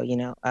weeks ago,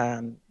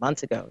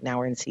 months ago. Now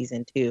we're in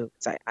season 2,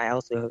 because I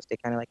also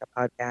hosted kind of like a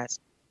podcast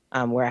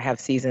where I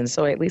have seasons,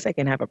 so at least I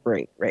can have a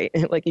break, right?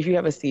 Like if you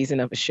have a season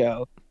of a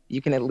show,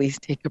 you can at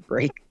least take a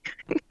break,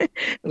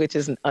 which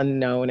is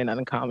unknown and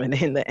uncommon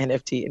in the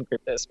NFT and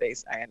crypto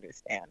space, I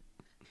understand.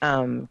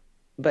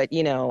 But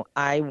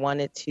I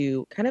wanted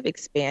to kind of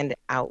expand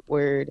out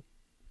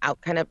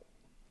kind of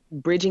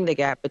bridging the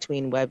gap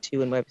between Web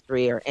 2 and Web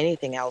 3, or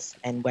anything else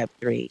and Web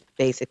 3.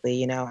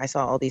 Basically, I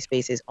saw all these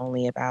spaces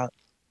only about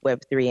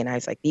Web 3, and I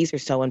was like, these are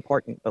so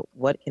important, but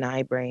what can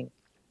I bring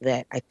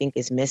that I think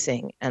is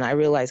missing? And I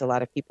realized a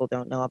lot of people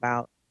don't know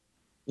about,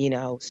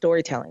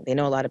 storytelling. They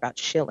know a lot about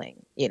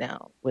shilling,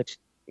 which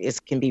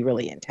can be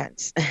really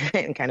intense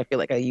and kind of feel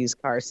like a used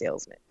car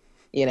salesman,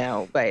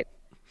 but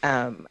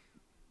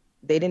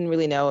they didn't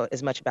really know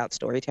as much about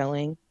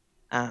storytelling.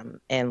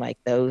 And like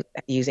those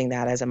using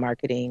that as a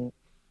marketing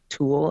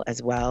tool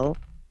as well.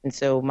 And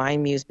so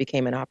Mind Muse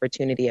became an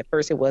opportunity. At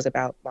first it was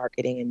about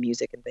marketing and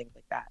music and things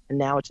like that. And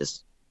now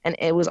and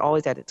it was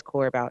always at its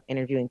core about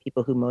interviewing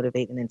people who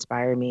motivate and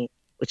inspire me,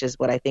 which is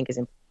what I think is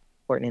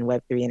important in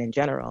Web3 and in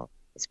general,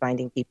 is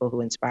finding people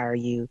who inspire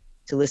you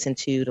to listen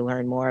to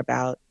learn more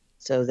about,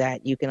 so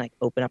that you can like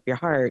open up your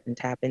heart and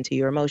tap into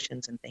your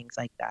emotions and things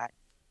like that.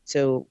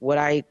 So what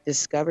I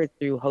discovered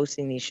through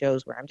hosting these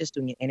shows where I'm just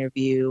doing an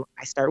interview,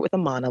 I start with a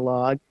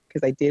monologue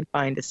because I did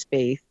find a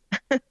space.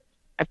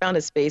 I found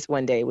a space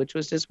one day, which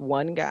was just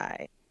one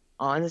guy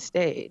on the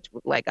stage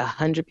with like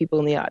 100 people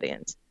in the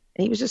audience.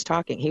 And he was just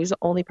talking. He was the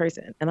only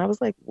person. And I was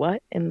like,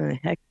 what in the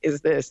heck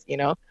is this?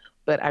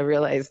 But I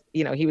realized,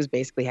 he was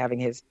basically having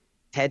his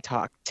TED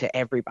talk to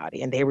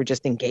everybody and they were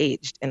just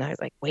engaged. And I was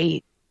like,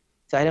 wait,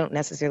 so I don't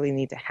necessarily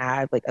need to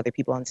have like other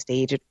people on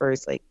stage at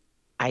first. Like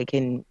I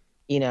can,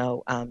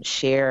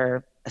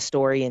 share a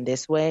story in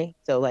this way.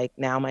 So like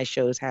now my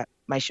shows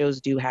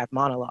do have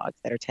monologues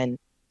that are 10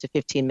 to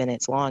 15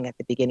 minutes long at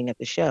the beginning of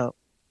the show,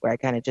 where I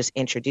kind of just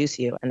introduce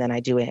you and then I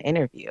do an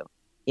interview,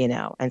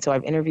 And so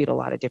I've interviewed a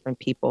lot of different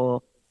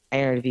people. I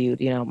interviewed,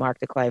 Mark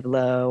de Clive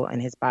Lowe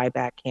and his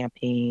buyback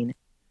campaign.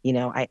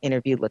 I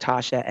interviewed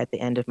Latasha at the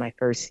end of my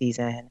first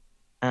season.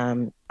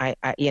 I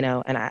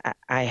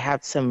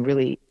have some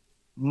really,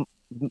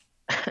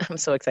 I'm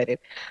so excited.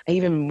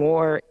 Even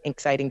more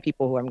exciting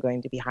people who I'm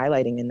going to be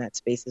highlighting in that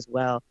space as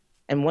well.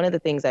 And one of the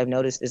things I've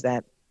noticed is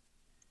that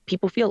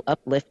people feel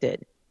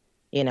uplifted,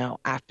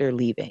 after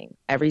leaving.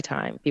 Every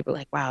time people are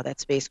like, wow, that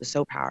space was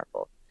so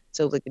powerful.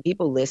 So like the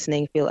people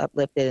listening feel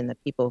uplifted and the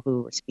people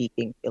who are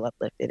speaking feel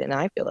uplifted, and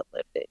I feel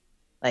uplifted.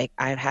 Like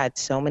I've had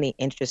so many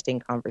interesting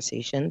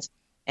conversations,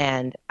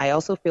 and I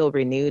also feel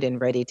renewed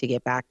and ready to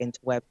get back into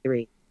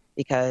Web3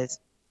 because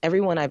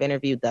everyone I've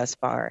interviewed thus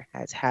far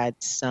has had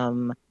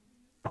some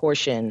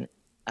portion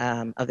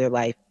of their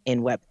life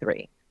in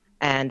Web3.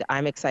 And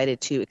I'm excited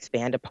to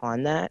expand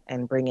upon that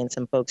and bring in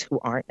some folks who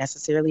aren't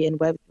necessarily in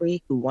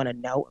Web3 who want to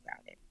know about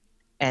it.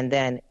 And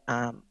then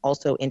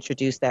also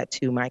introduce that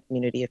to my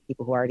community of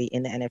people who are already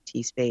in the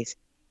NFT space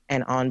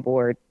and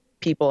onboard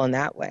people in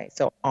that way.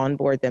 So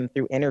onboard them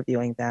through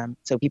interviewing them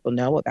so people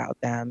know about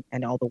them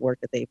and all the work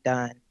that they've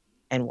done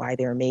and why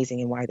they're amazing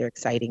and why they're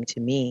exciting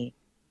to me.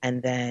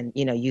 And then,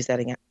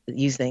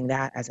 using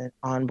that as an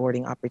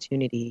onboarding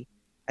opportunity,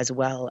 as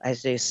well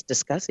as just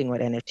discussing what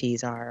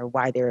NFTs are,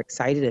 why they're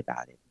excited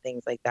about it,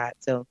 things like that.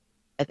 So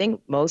I think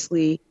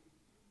mostly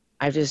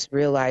I've just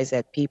realized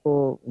that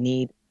people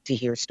need to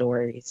hear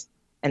stories.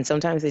 And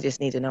sometimes they just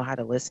need to know how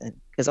to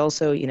listen. Because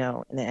also, in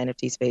the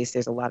NFT space,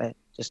 there's a lot of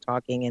just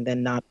talking and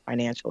then not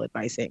financial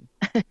advising.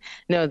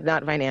 No,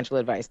 not financial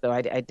advice, though.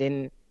 I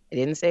didn't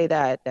say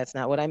that. That's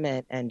not what I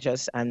meant. And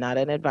just, I'm not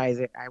an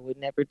advisor. I would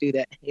never do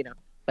that,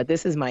 But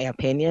this is my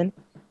opinion.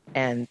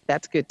 And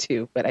that's good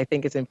too. But I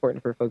think it's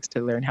important for folks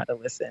to learn how to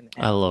listen.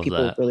 And I love people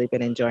that. have really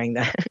been enjoying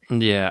that.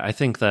 Yeah, I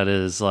think that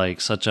is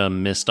like such a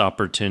missed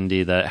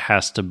opportunity that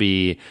has to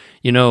be,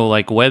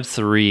 like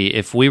Web3.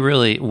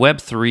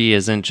 Web3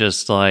 isn't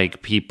just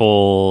like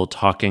people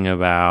talking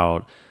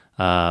about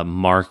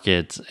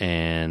markets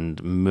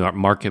and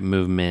market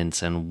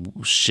movements and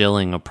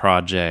shilling a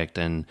project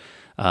and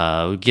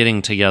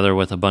getting together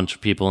with a bunch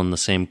of people in the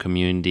same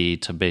community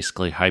to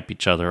basically hype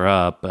each other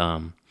up.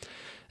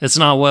 It's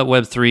not what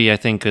Web3 I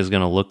think is going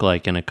to look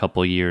like in a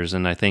couple years,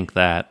 and I think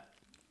that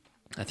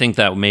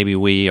maybe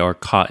we are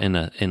caught in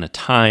a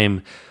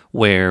time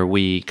where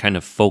we kind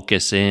of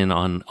focus in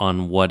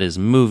on what is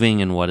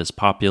moving and what is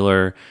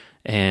popular,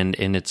 and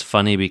it's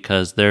funny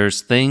because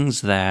there's things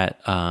that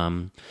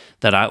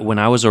when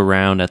I was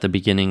around at the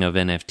beginning of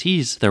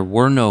NFTs, there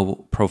were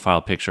no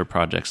profile picture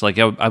projects. Like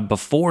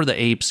before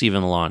the apes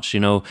even launched,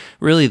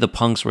 really the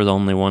punks were the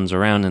only ones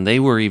around, and they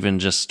were even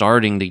just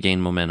starting to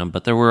gain momentum.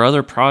 But there were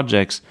other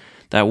projects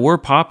that were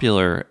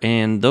popular,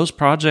 and those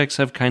projects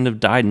have kind of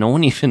died. No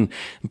one even,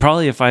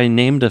 probably if I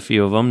named a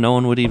few of them, no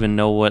one would even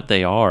know what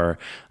they are.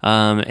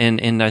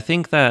 And I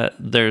think that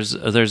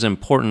there's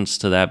importance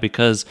to that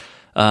because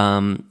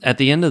at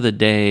the end of the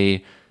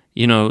day,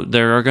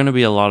 there are going to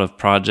be a lot of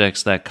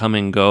projects that come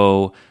and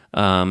go,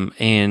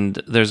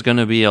 and there's going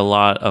to be a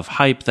lot of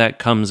hype that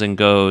comes and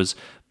goes.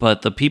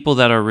 But the people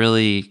that are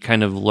really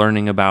kind of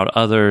learning about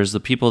others, the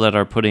people that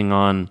are putting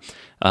on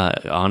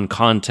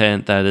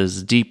content that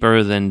is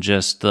deeper than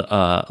just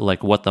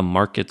like what the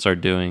markets are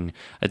doing,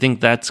 I think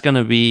that's going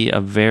to be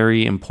a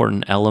very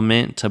important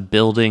element to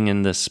building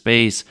in this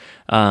space.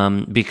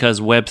 Because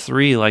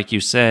Web3, like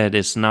you said,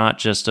 it's not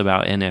just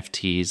about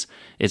NFTs.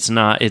 It's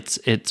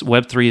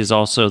Web3 is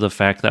also the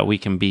fact that we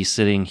can be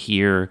sitting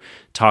here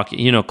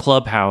talking.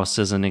 Clubhouse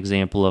is an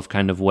example of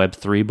kind of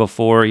Web3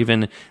 before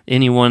even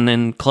anyone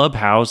in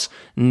Clubhouse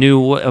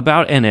knew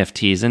about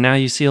NFTs. And now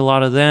you see a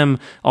lot of them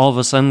all of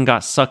a sudden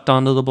got sucked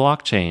onto the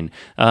blockchain,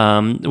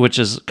 which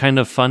is kind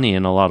of funny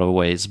in a lot of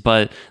ways.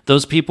 But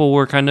those people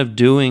were kind of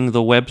doing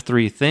the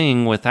Web3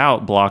 thing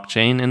without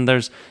blockchain, and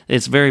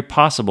it's very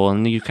possible.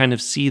 And you kind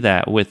of see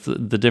that with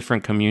the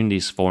different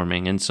communities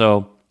forming. And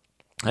so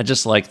I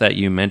just like that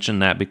you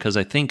mentioned that because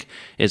I think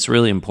it's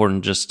really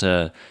important just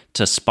to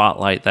to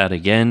spotlight that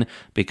again,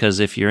 because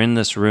if you're in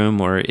this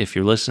room or if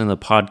you're listening to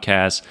the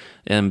podcast,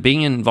 and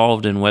being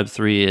involved in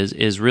Web3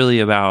 is really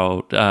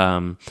about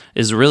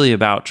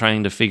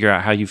trying to figure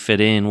out how you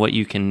fit in, what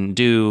you can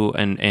do,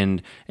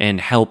 and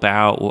help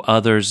out what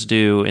others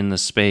do in the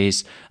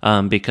space.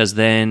 Because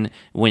then,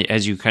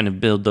 as you kind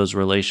of build those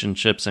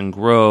relationships and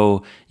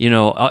grow,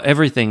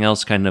 everything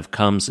else kind of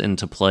comes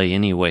into play.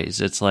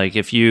 Anyways, it's like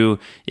if you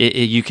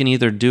can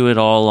either do it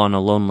all on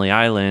a lonely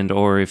island,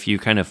 or if you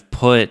kind of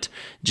put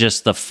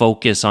just the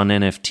focus on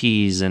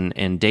NFTs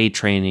and day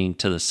trading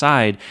to the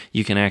side,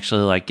 you can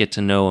actually like get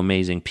to know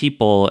amazing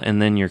people,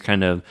 and then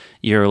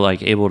you're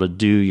like able to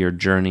do your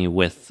journey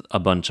with a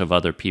bunch of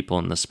other people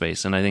in the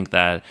space. And I think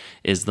that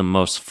is the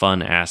most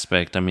fun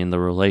aspect. I mean, the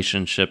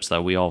relationships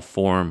that we all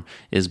form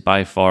is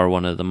by far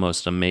one of the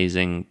most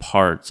amazing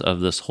parts of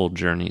this whole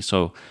journey.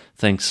 So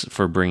thanks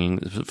for bringing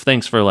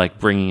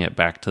it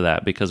back to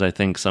that, because I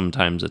think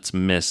sometimes it's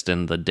missed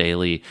in the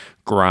daily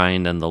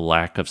grind and the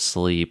lack of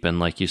sleep. And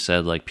like you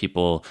said, like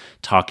people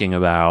talking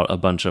about a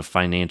bunch of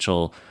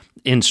financial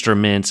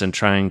instruments and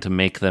trying to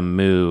make them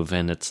move.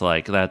 And it's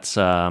like, that's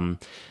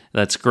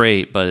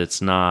great, but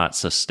it's not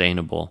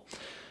sustainable.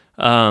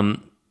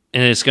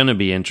 And it's going to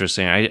be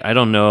interesting. I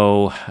don't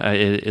know.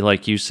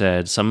 Like you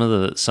said, some of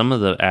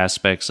the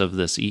aspects of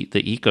the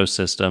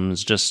ecosystem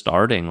is just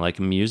starting. Like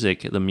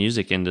music, the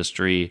music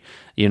industry.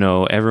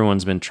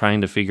 Everyone's been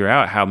trying to figure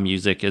out how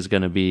music is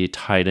going to be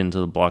tied into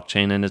the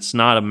blockchain, and it's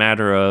not a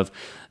matter of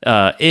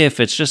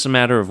if, it's just a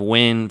matter of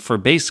when for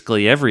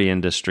basically every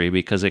industry,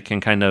 because it can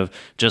kind of,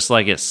 just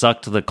like it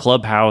sucked the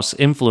Clubhouse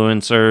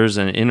influencers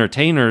and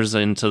entertainers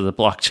into the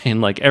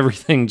blockchain, like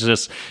everything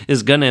just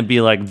is going to be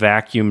like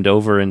vacuumed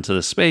over into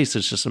the space.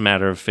 It's just a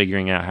matter of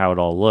figuring out how it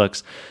all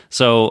looks.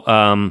 So,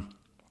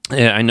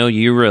 yeah, I know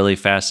you're really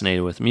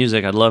fascinated with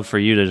music. I'd love for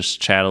you to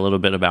just chat a little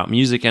bit about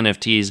music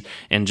NFTs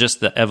and just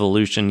the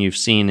evolution you've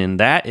seen in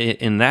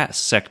that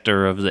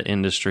sector of the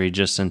industry,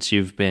 just since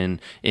you've been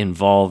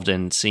involved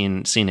and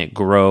seen it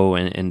grow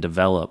and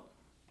develop.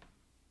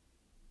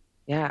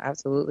 Yeah,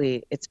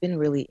 absolutely. It's been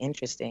really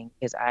interesting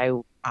because I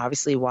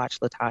obviously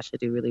watched Latasha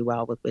do really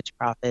well with Witch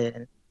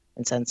Prophet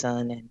and Sun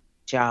Sun and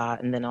Ja,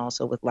 and then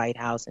also with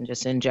Lighthouse and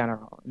just in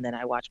general. And then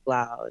I watched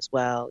Blau as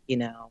well,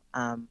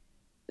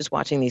 just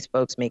watching these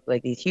folks make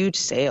like these huge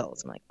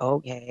sales. I'm like,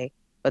 okay.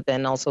 But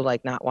then also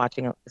like not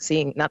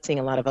seeing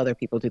a lot of other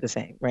people do the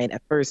same, right?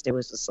 At first it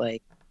was just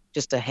like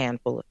just a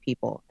handful of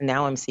people. And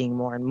now I'm seeing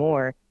more and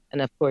more.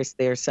 And of course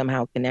they're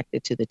somehow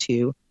connected to the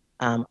two,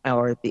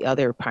 or the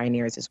other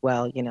pioneers as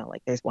well,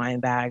 like there's Wine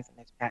Bags and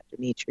there's Pat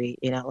Dimitri,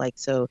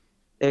 so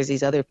there's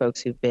these other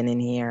folks who've been in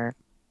here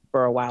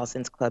for a while,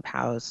 since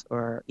Clubhouse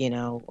or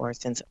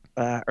since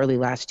early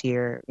last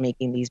year,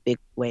 making these big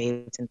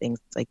waves and things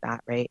like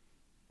that, right?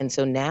 And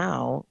so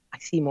now I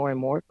see more and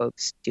more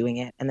folks doing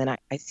it. And then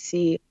I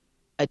see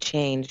a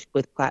change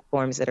with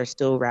platforms that are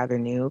still rather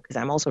new, because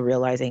I'm also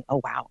realizing, oh,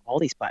 wow, all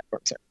these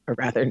platforms are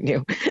rather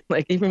new.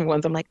 Like even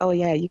ones I'm like, oh,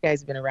 yeah, you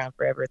guys have been around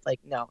forever. It's like,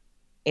 no,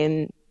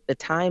 in the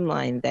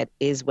timeline that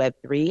is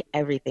Web3,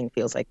 everything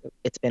feels like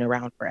it's been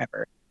around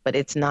forever, but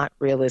it's not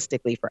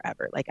realistically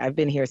forever. Like I've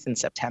been here since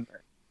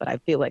September, but I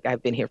feel like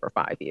I've been here for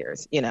 5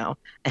 years,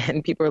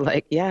 and people are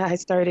like, yeah, I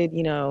started,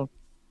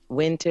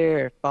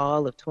 winter or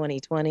fall of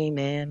 2020,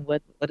 man,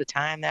 what a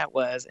time that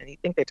was. And you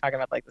think they're talking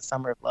about like the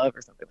summer of love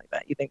or something like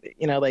that. You think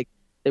that, like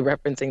they're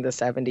referencing the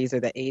 70s or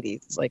the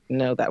 80s. It's like,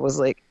 no, that was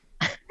like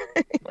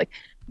like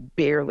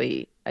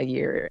barely a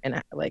year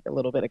and like a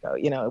little bit ago,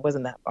 it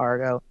wasn't that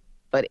far ago.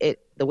 But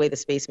the way the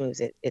space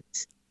moves, it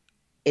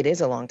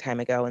is a long time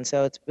ago. And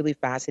so it's really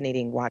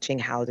fascinating watching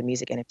how the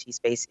music NFT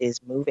space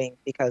is moving,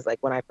 because like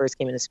when I first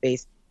came into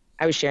space,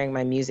 I was sharing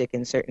my music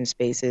in certain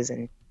spaces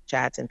and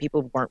chats, and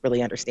people weren't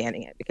really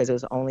understanding it because it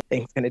was the only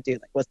thing it's going to do.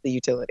 Like, what's the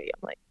utility? I'm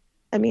like,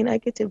 I mean, I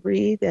get to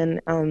breathe and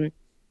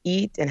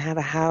eat and have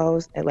a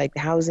house and like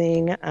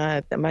housing.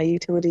 My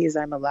utility is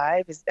I'm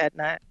alive. Is that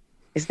not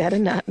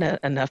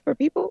enough for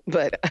people?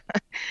 But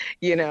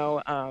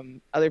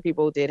other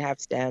people did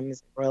have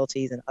stems,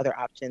 royalties, and other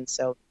options.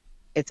 So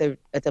it's a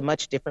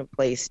much different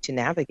place to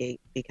navigate,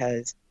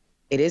 because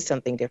it is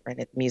something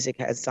different. Music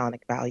has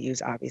sonic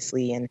values,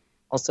 obviously, and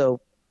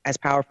also, as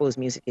powerful as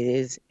music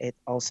is, it's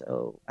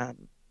also, I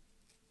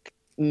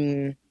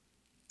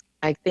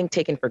think,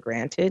 taken for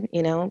granted,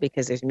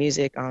 because there's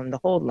music on the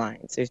hold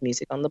lines, there's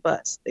music on the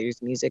bus, there's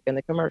music in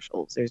the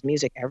commercials, there's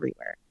music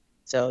everywhere.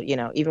 So,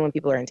 even when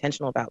people are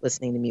intentional about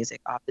listening to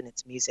music, often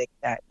it's music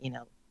that,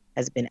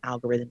 has been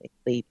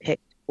algorithmically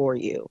picked for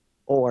you,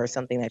 or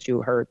something that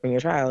you heard from your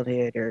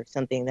childhood, or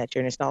something that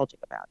you're nostalgic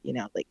about,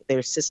 like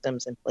there's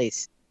systems in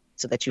place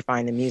so that you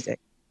find the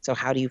music. So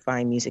how do you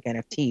find music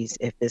NFTs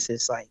if this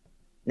is like,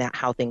 not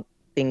how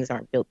things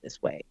aren't built this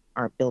way,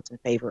 aren't built in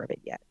favor of it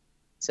yet?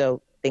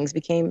 So things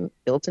became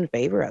built in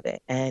favor of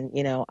it. And,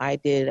 I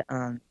did,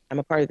 I'm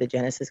a part of the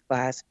Genesis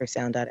class for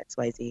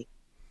Sound.xyz,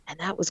 and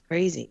that was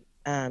crazy.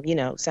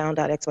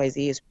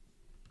 Sound.xyz is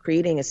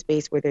creating a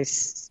space where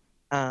there's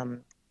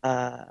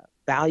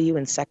value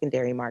in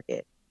secondary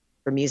market.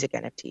 for music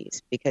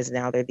NFTs, because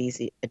now there are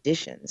these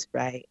editions,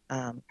 right?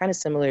 Kind of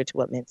similar to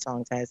what Mint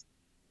Songs has,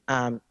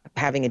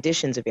 having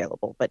editions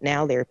available. But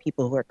now there are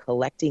people who are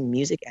collecting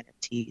music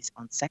NFTs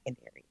on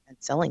secondary and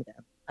selling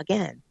them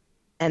again.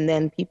 And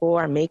then people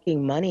are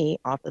making money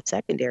off of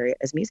secondary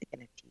as music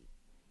NFTs.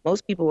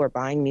 Most people are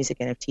buying music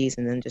NFTs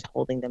and then just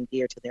holding them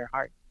dear to their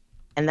heart.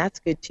 And that's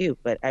good too.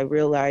 But I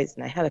realized,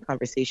 and I had a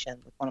conversation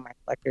with one of my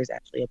collectors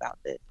actually about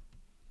this,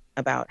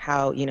 about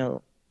how,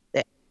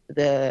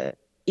 the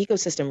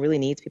ecosystem really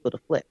needs people to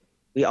flip.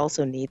 We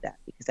also need that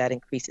because that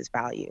increases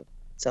value.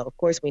 So of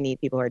course we need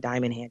people who are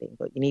diamond handing,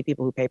 but you need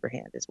people who paper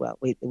hand as well.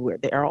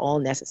 They are all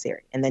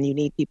necessary. And then you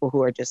need people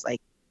who are just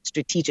like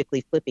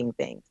strategically flipping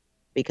things,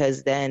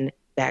 because then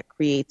that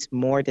creates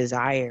more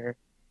desire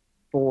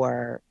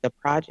for the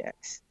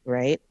projects,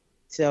 right?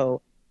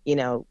 So,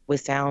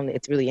 with sound,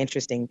 it's really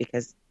interesting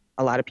because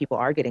a lot of people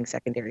are getting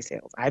secondary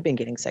sales. I've been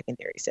getting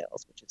secondary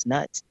sales, which is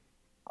nuts,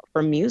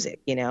 from music,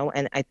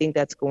 and I think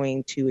that's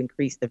going to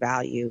increase the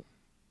value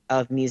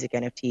of music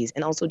NFTs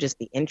and also just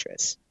the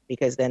interest,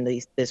 because then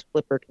this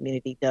flipper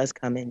community does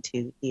come in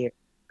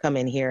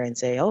here and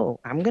say, oh,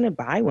 I'm going to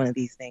buy one of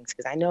these things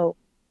because I know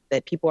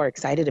that people are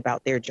excited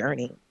about their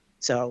journey.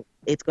 So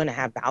it's going to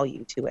have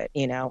value to it,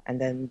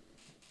 and then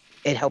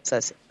it helps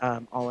us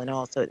all in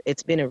all. So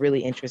it's been a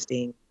really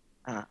interesting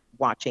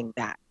watching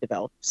that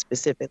develop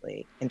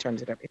specifically in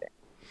terms of everything.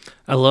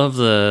 I love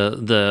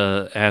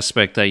the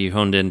aspect that you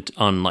honed in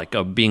on, like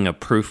being a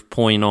proof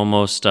point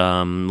almost,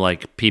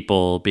 like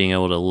people being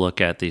able to look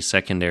at these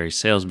secondary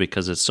sales,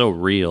 because it's so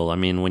real. I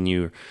mean, when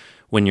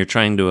you're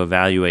trying to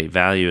evaluate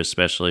value,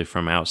 especially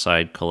from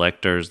outside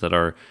collectors that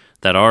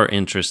are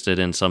interested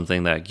in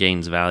something that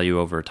gains value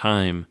over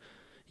time,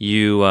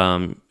 you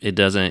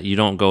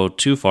don't go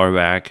too far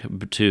back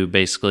to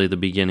basically the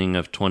beginning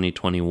of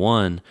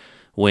 2021,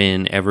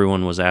 when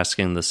everyone was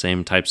asking the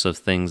same types of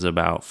things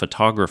about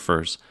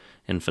photographers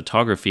and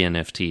photography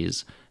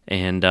NFTs.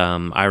 And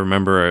I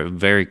remember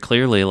very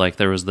clearly, like,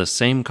 there was the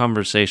same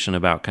conversation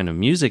about kind of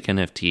music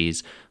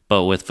NFTs,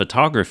 but with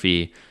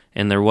photography,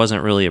 and there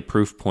wasn't really a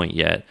proof point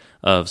yet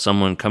of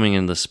someone coming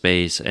into the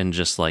space and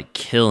just like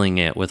killing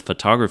it with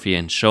photography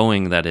and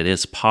showing that it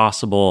is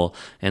possible,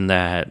 and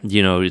that,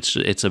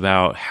 it's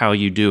about how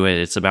you do it.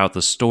 It's about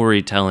the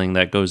storytelling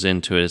that goes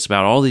into it. It's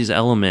about all these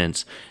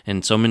elements.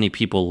 And so many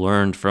people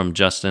learned from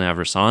Justin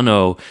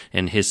Aversano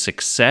and his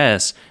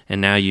success.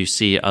 And now you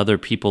see other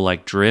people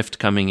like Drift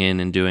coming in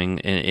and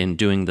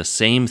doing the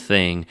same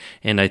thing.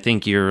 And I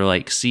think you're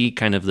like, see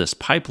kind of this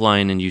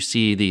pipeline, and you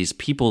see these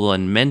people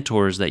and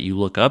mentors that you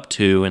look up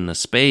to in the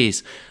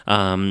space.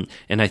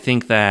 And I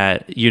think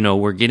that,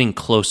 we're getting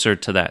closer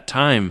to that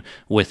time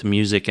with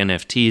music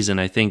NFTs.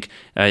 And I think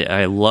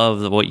I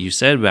love what you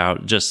said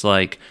about just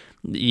like,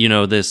 the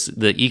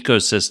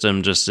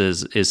ecosystem just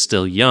is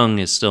still young,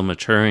 is still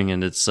maturing,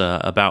 and it's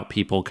about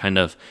people kind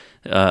of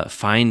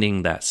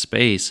finding that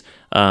space.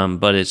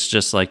 But it's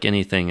just like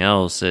anything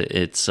else.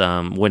 It's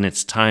when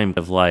it's time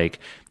of, like,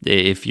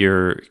 if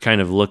you're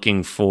kind of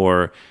looking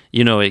for,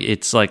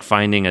 it's like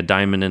finding a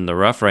diamond in the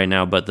rough right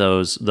now, but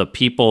the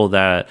people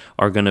that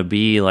are going to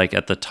be like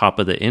at the top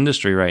of the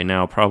industry right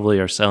now probably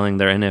are selling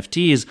their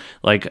NFTs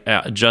like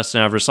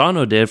Justin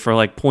Aversano did for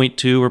like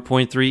 0.2 or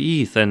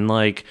 0.3 ETH. And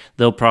like,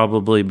 they'll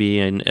probably be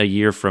in a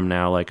year from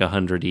now, like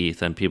 100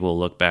 ETH, and people will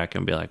look back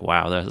and be like,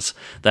 wow,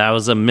 that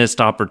was a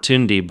missed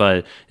opportunity,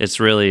 but it's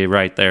really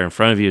right there in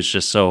front of you.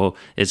 It's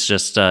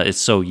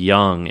so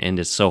young, and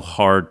it's so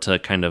hard to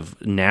kind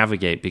of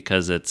navigate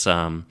because it's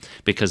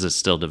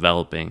still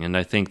developing. And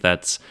I think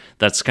that's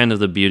kind of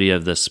the beauty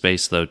of this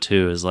space, though,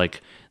 too, is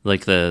like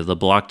the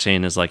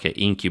blockchain is like an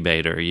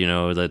incubator,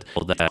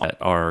 that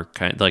are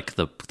kind of like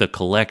the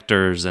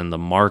collectors and the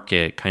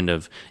market kind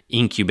of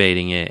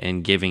incubating it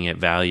and giving it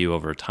value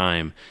over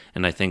time.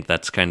 And I think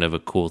that's kind of a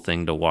cool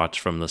thing to watch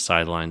from the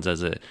sidelines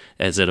as it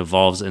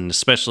evolves. And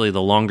especially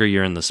the longer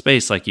you're in the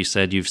space, like you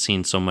said, you've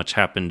seen so much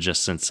happen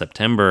just since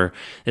September.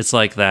 It's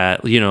like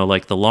that,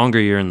 like the longer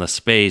you're in the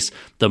space,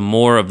 the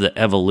more of the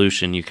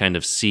evolution you kind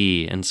of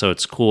see. And so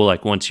it's cool,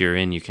 like once you're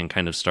in, you can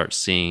kind of start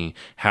seeing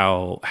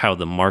how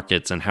the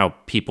markets and how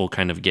people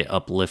kind of get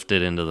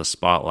uplifted into the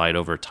spotlight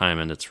over time.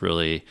 And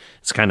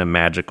it's kind of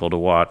magical to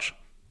watch.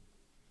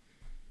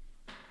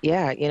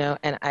 Yeah,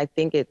 and I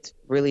think it's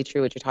really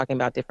true what you're talking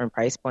about, different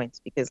price points,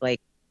 because like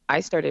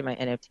I started my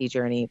NFT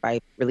journey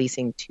by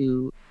releasing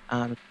two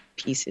 2D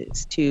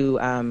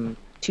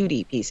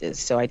pieces.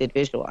 So I did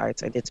visual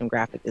arts, I did some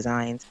graphic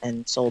designs,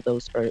 and sold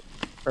those for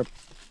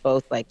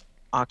both, like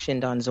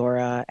auctioned on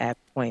Zora at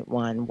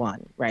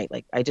 0.11, right?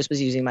 Like I just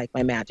was using like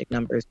my magic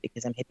numbers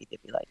because I'm hippy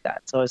dippy like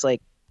that. So I was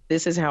like,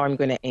 this is how I'm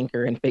going to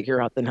anchor and figure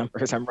out the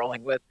numbers I'm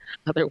rolling with.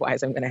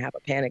 Otherwise, I'm going to have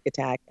a panic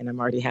attack, and I'm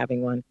already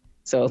having one.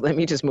 So let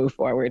me just move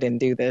forward and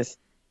do this.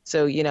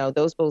 So,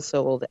 those both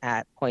sold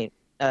at half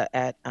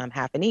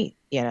an ETH,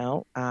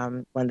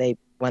 when they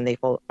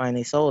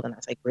finally sold. And I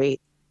was like,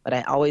 great. But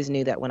I always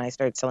knew that when I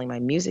started selling my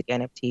music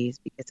NFTs,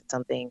 because it's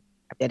something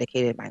I've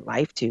dedicated my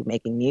life to,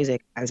 making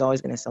music, I was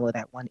always going to sell it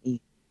at 1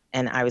 ETH.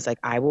 And I was like,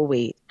 I will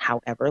wait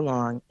however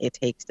long it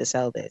takes to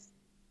sell this.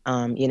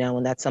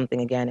 And that's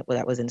something again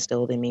that was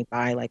instilled in me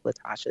by like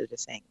Latasha,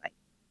 just saying like,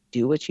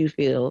 do what you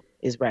feel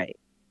is right,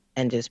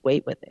 and just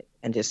wait with it,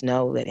 and just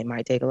know that it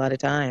might take a lot of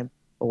time,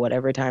 but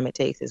whatever time it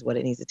takes is what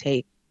it needs to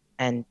take,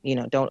 and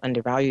don't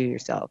undervalue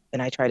yourself.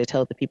 And I try to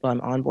tell the people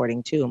I'm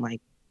onboarding too, I'm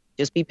like,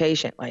 just be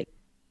patient, like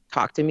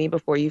talk to me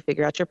before you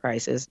figure out your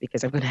prices,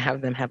 because I'm going to have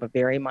them have a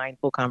very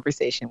mindful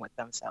conversation with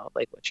themselves,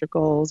 like what's your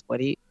goals,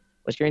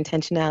 what's your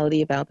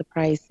intentionality about the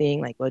pricing,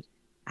 like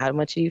how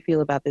much do you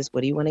feel about this? What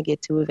do you want to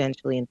get to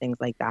eventually, and things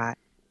like that?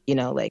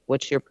 Like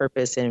what's your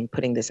purpose in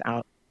putting this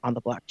out on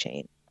the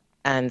blockchain?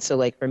 And so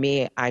like for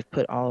me, I've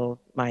put all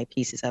my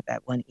pieces up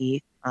at 1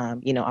 ETH.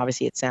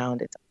 Obviously it's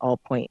all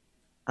point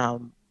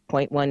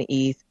 1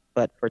 ETH,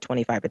 but for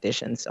 25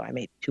 editions. So I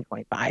made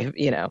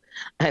 2.5,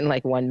 and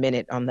like 1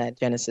 minute on that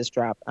Genesis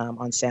drop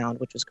on Sound,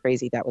 which was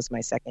crazy. That was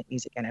my second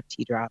music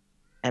NFT drop.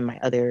 And my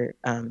other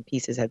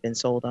pieces have been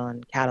sold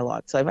on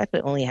catalog. So I've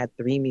actually only had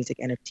 3 music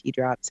NFT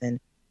drops, and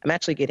I'm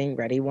actually getting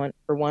ready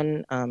for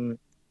one. I'm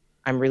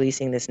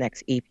releasing this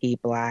next EP,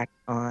 Black,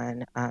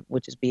 on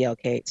which is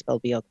BLK,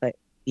 spelled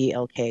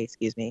BLK,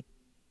 excuse me,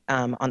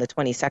 on the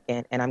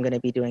 22nd, and I'm going to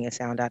be doing a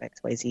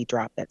Sound.xyz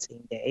drop that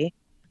same day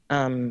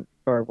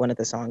for one of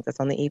the songs that's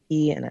on the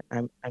EP, and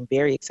I'm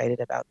very excited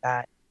about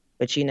that.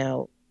 But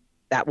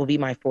that will be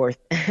my fourth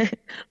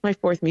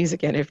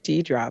music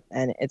NFT drop,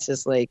 and it's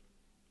just like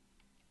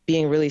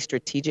being really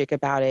strategic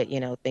about it,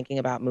 thinking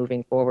about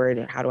moving forward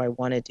and how do I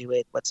want to do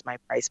it, what's my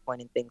price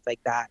point and things like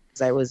that.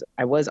 Because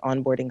I was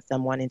onboarding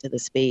someone into the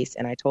space,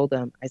 and I told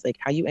them, I was like,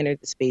 how you enter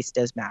the space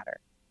does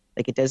matter.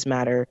 Like it does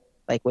matter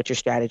like what your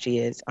strategy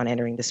is on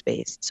entering the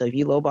space. So if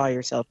you lowball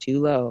yourself too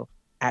low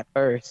at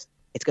first,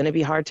 it's going to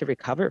be hard to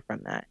recover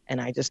from that. And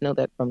I just know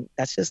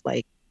that's just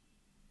like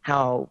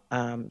how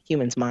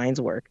humans' minds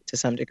work to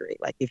some degree.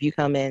 Like if you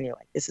come in, you're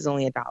like, this is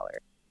only $1.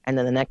 And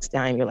then the next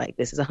time you're like,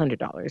 this is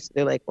 $100.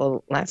 They're like,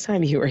 well, last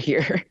time you were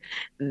here,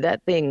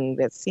 that thing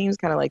that seems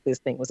kind of like this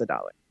thing was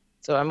 $1.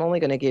 So I'm only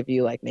going to give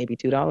you like maybe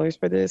 $2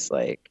 for this.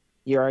 Like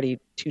you're already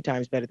 2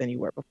 times better than you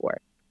were before.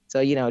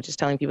 So, just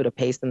telling people to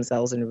pace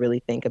themselves and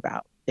really think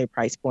about their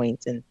price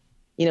points, and,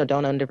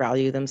 don't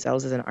undervalue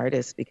themselves as an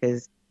artist,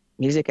 because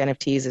music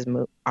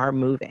NFTs are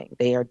moving.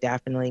 They are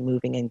definitely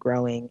moving and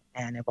growing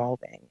and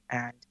evolving.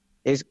 And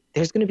there's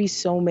going to be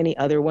so many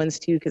other ones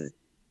too, because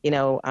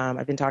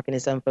I've been talking to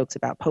some folks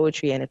about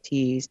poetry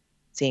NFTs,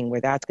 seeing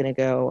where that's going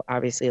to go.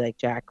 Obviously, like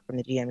Jack from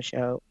the GM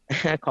show,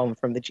 I call him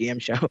from the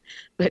GM show,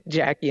 but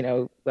Jack,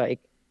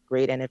 like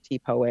great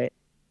NFT poet.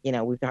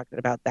 We've talked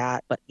about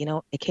that, but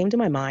it came to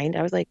my mind.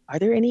 I was like, are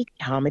there any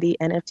comedy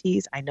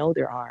NFTs? I know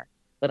there are,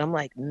 but I'm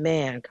like,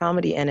 man,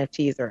 comedy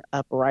NFTs are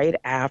up right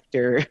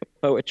after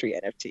poetry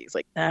NFTs.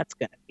 Like that's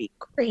going to be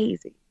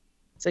crazy.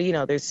 So,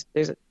 there's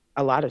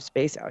a lot of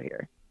space out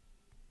here.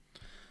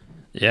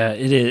 Yeah,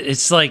 it is.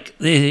 It's like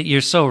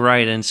you're so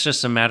right, and it's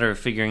just a matter of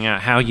figuring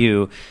out how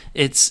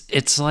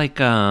it's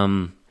like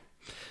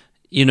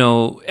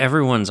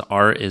everyone's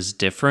art is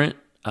different.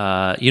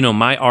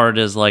 My art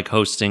is like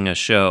hosting a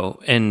show,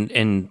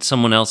 and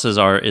someone else's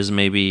art is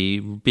maybe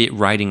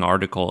writing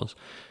articles.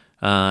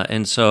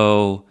 And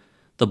so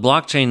the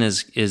blockchain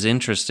is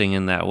interesting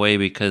in that way,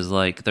 because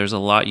like there's a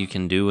lot you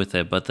can do with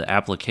it, but the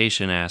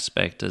application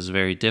aspect is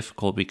very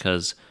difficult,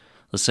 because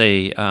let's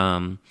say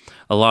a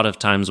lot of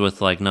times with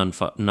like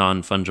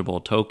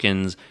non-fungible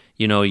tokens,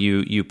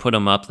 you put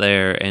them up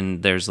there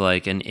and there's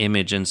like an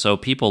image, and so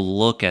people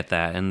look at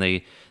that and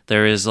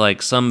there is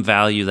like some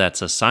value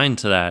that's assigned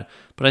to that.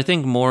 But I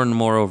think more and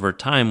more over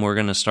time, we're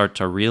going to start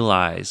to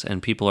realize,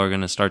 and people are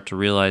going to start to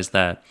realize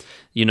that,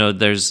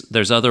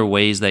 there's other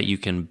ways that you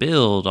can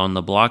build on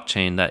the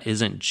blockchain that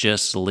isn't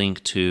just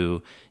linked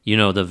to,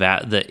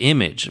 the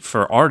image.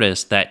 For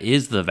artists, that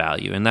is the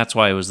value. And that's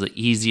why it was the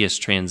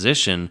easiest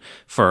transition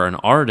for an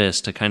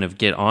artist to kind of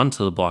get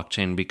onto the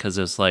blockchain, because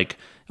it's like,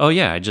 oh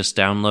yeah, I just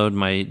download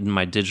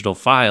my digital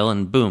file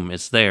and boom,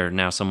 it's there.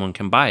 Now someone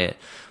can buy it.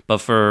 But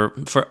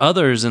for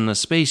others in the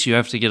space, you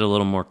have to get a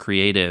little more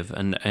creative,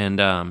 and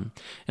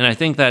I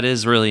think that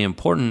is really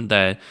important,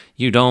 that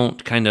you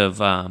don't kind of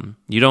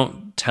you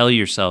don't tell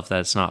yourself that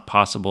it's not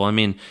possible. I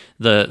mean,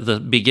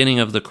 the beginning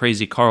of the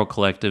Crazy Carl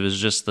Collective is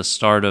just the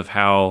start of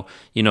how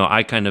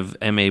I kind of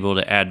am able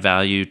to add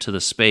value to the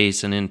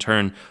space, and in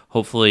turn,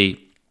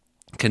 hopefully,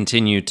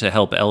 continue to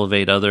help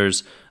elevate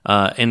others.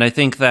 And I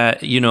think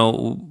that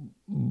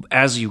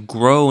as you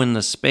grow in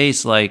the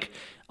space, like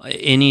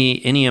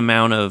any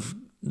amount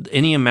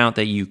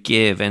that you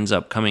give ends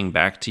up coming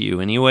back to you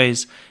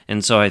anyways.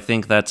 And so I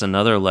think that's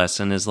another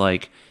lesson, is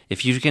like,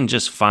 if you can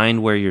just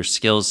find where your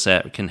skill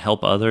set can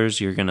help others,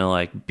 you're going to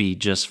like be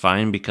just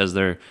fine, because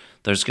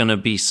there's going to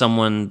be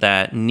someone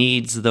that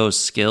needs those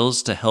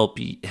skills to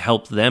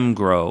help them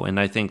grow. And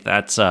I think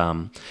that's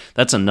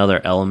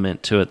another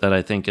element to it that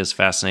I think is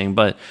fascinating.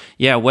 But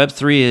yeah,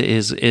 Web3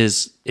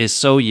 is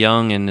so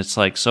young, and it's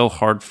like so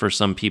hard for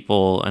some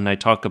people. And I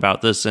talk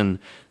about this in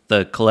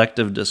the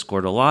collective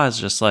Discord a lot, is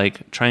just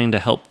like trying to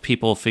help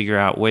people figure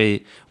out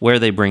where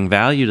they bring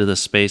value to the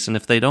space. And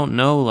if they don't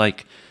know,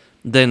 like,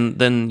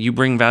 then you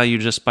bring value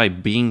just by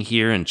being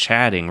here and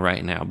chatting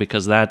right now,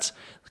 because that's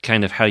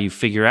kind of how you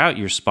figure out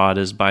your spot,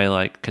 is by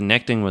like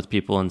connecting with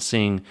people and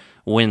seeing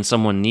when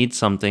someone needs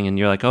something and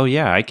you're like, oh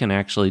yeah, I can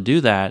actually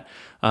do that.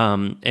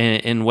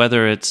 And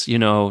whether it's,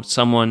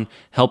 someone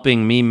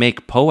helping me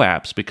make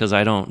POAPs because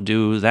I don't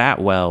do that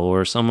well,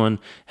 or someone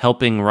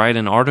helping write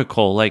an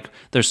article, like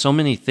there's so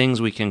many things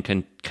we can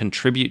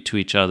contribute to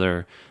each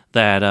other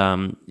that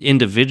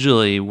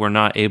individually we're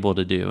not able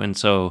to do. And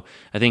so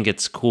I think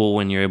it's cool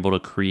when you're able to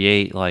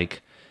create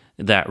like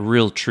that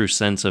real true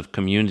sense of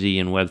community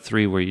in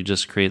Web3, where you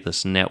just create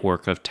this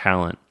network of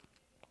talent.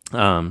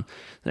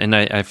 And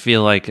I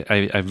feel like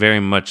I very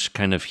much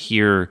kind of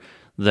hear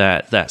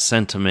that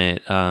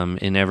sentiment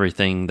in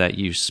everything that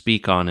you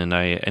speak on, and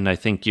I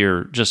think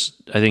you're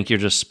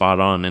just spot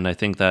on, and I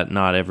think that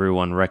not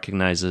everyone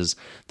recognizes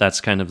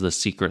that's kind of the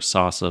secret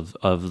sauce of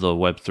the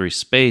Web3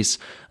 space,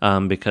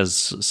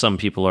 because some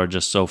people are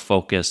just so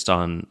focused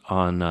on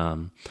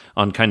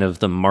kind of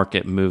the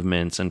market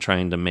movements and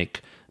trying to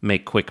make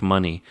quick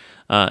money.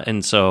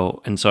 And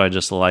so I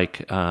just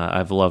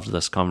I've loved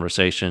this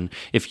conversation.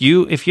 If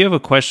you have a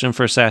question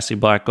for Sassy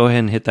Black, go ahead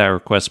and hit that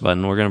request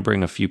button. We're going to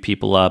bring a few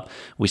people up.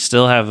 We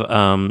still have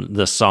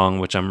the song,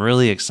 which I'm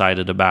really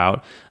excited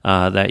about,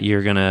 that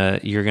you're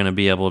gonna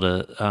be able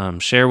to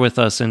share with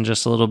us in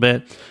just a little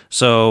bit.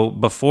 So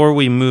before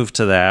we move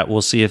to that,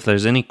 we'll see if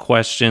there's any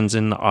questions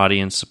in the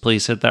audience. So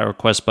please hit that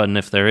request button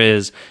if there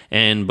is.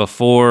 And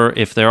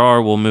if there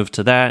are, we'll move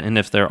to that. And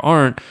if there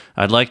aren't,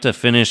 I'd like to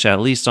finish at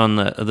least on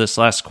this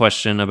last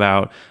question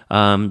about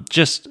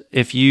just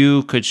if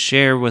you could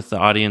share with the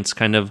audience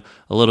kind of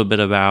a little bit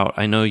about,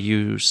 I know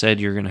you said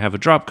you're going to have a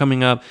drop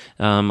coming up,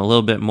 a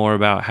little bit more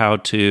about how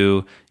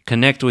to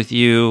connect with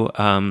you.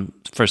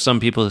 For some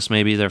people, this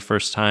may be their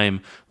first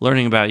time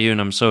learning about you, and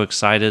I'm so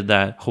excited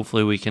that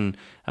hopefully we can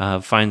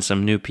find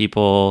some new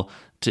people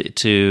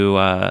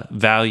to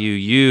value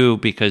you,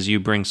 because you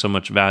bring so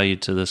much value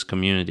to this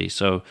community.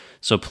 So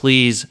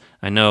please,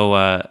 I know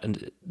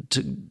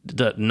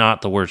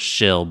not the word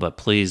shill, but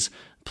please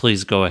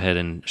go ahead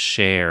and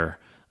share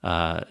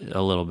a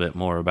little bit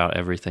more about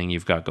everything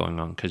you've got going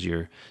on, because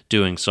you're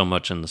doing so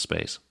much in the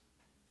space.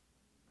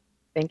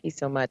 Thank you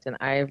so much. And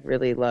I've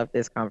really loved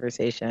this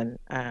conversation.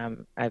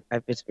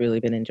 I've just really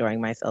been enjoying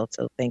myself.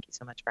 So thank you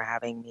so much for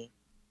having me.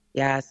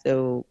 Yeah,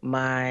 so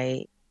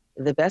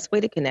the best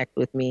way to connect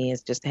with me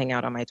is just hang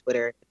out on my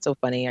Twitter. It's so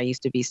funny. I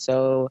used to be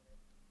so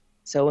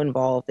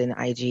involved in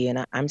IG,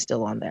 and I'm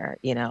still on there.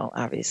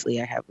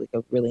 Obviously I have like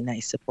a really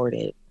nice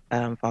supportive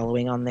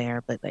following on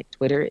there, but like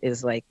Twitter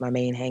is like my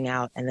main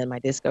hangout, and then my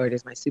Discord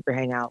is my super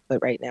hangout.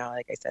 But right now,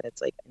 like I said,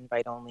 it's like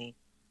invite only,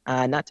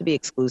 not to be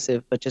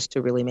exclusive, but just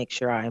to really make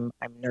sure I'm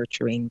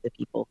nurturing the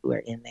people who are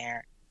in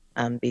there,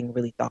 being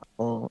really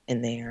thoughtful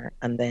in there,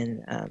 and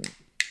then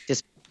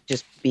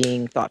just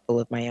being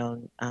thoughtful of my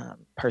own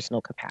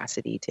personal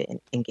capacity to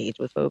engage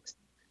with folks.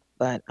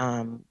 But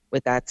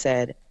with that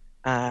said,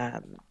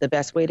 the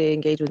best way to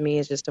engage with me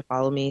is just to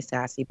follow me,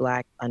 Sassy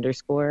Black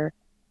 _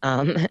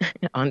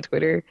 on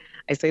Twitter.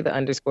 I say the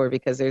underscore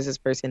because there's this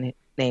person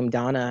named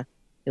Donna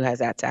who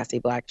has @Sassy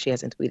Black. She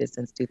hasn't tweeted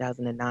since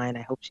 2009.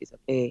 I hope she's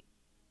okay.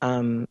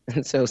 And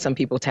so some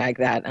people tag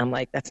that. I'm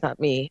like, that's not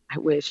me. I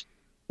wish.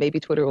 Maybe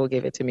Twitter will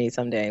give it to me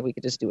someday. We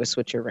could just do a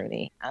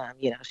switcheroonie.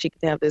 She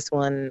could have this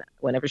one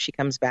whenever she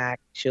comes back.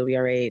 She'll be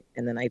all right.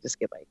 And then I just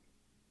get like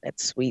that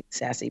sweet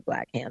Sassy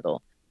Black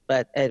handle.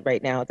 But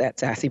right now, that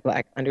Sassy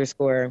Black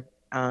 _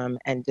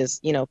 and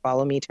just,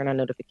 follow me, turn on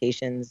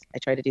notifications. I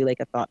try to do like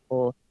a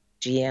thoughtful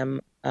GM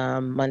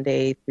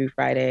Monday through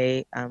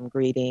Friday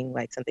greeting,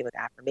 like something with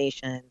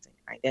affirmations and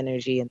kind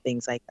energy and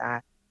things like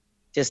that.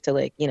 Just to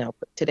like,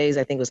 today's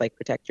I think was like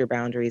protect your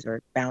boundaries,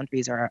 or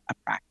boundaries are a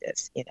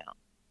practice,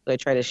 So I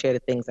try to share the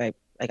things I'm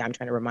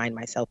trying to remind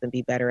myself and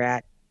be better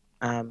at,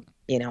 on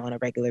a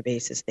regular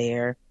basis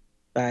there.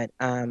 But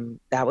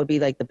that would be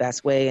like the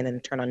best way. And then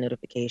turn on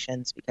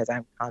notifications, because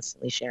I'm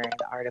constantly sharing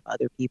the art of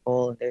other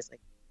people. And there's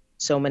like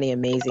so many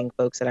amazing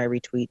folks that I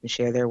retweet and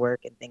share their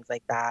work and things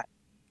like that.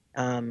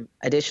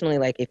 Additionally,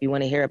 like if you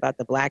want to hear about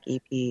the Black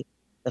EP,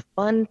 the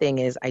fun thing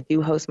is I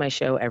do host my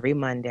show every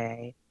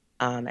Monday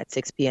at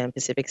 6 p.m.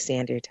 Pacific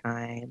Standard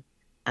Time.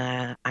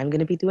 I'm going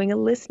to be doing a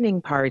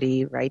listening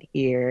party right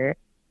here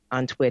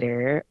on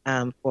Twitter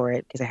for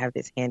it, because I have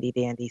this handy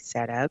dandy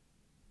setup.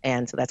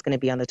 And so that's going to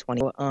be on the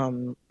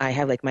 20th. I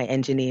have like my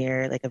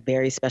engineer, like a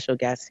very special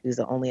guest who's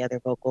the only other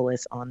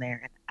vocalist on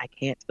there. And I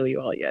can't tell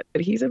you all yet,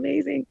 but he's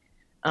amazing.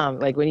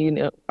 Like when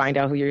you find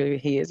out who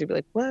he is, you'll be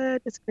like,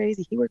 what? That's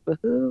crazy. He worked with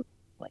who?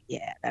 I'm like,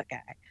 yeah, that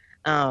guy.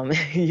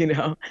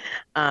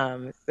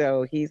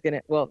 So he's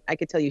going to, I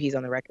could tell you he's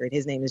on the record.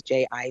 His name is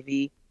Jay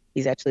Ivy.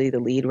 He's actually the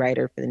lead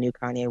writer for the new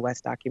Kanye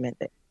West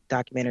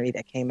documentary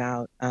that came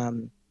out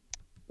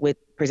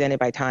presented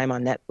by Time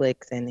on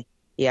Netflix. And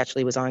he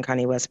actually was on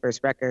Kanye West's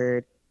first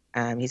record.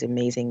 He's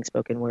amazing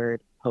spoken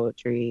word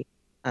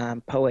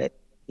poet.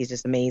 He's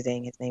just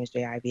amazing. His name is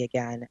Jay Ivy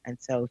again. And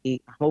so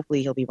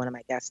hopefully he'll be one of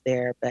my guests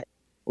there, but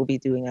we'll be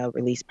doing a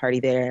release party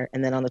there.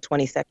 And then on the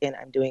 22nd,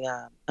 I'm doing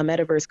a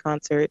Metaverse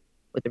concert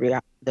with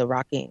the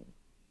Rocking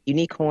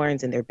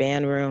Unicorns in their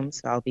band room.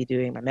 So I'll be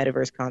doing my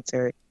Metaverse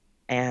concert.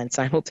 And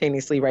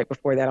simultaneously, right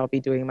before that, I'll be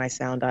doing my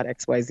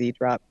Sound.xyz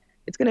drop.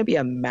 It's going to be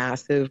a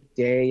massive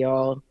day,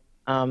 y'all.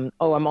 I'm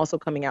also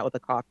coming out with a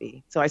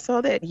coffee. So I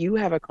saw that you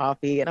have a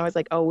coffee, and I was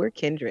like, oh, we're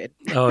kindred.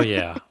 Oh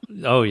yeah.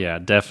 Oh yeah,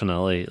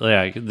 definitely.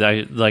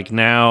 Like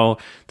now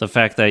the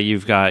fact that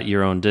you've got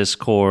your own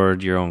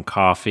Discord, your own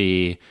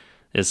coffee,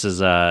 this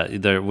is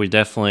we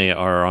definitely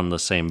are on the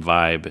same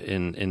vibe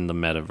in the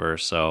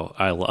metaverse. So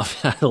I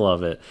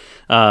love it.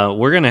 I'm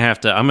going to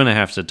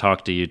have to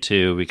talk to you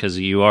too because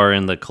you are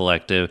in the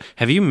collective.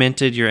 Have you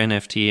minted your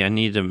NFT? I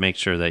need to make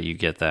sure that you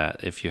get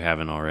that if you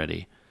haven't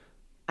already.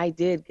 I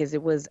did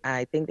because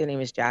I think their name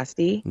is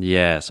Jasty.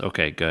 Yes.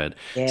 Okay. Good.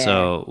 Yeah.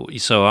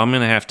 So I'm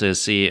gonna have to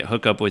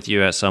hook up with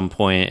you at some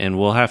point, and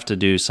we'll have to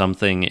do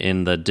something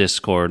in the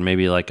Discord,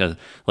 maybe like a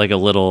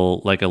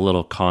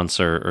little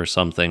concert or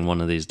something one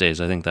of these days.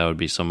 I think that would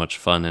be so much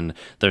fun, and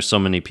there's so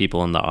many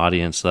people in the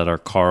audience that are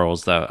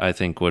Carls that I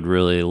think would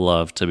really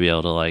love to be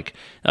able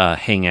to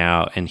hang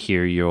out and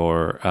hear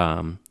your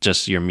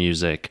just your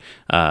music.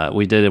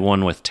 We did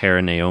one with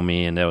Tara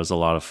Naomi, and that was a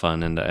lot of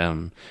fun.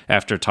 And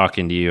after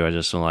talking to you, I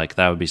just was like,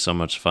 that would be so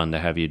much fun to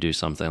have you do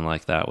something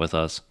like that with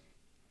us.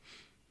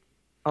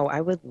 Oh,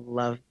 I would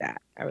love that.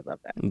 I would love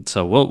that.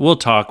 So we'll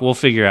talk. We'll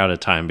figure out a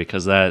time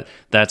because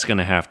that's going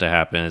to have to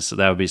happen. So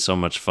that would be so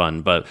much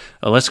fun. But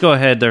let's go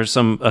ahead. There's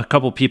a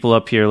couple people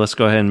up here. Let's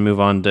go ahead and move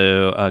on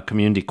to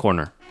Community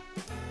Corner.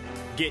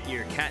 Get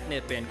your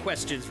catnip and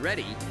questions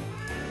ready.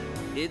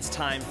 It's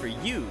time for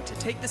you to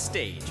take the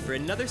stage for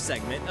another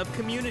segment of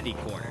Community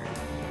Corner.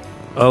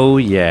 Oh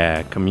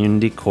yeah,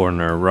 Community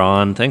Corner.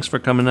 Ron, thanks for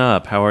coming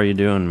up. How are you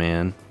doing,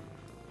 man?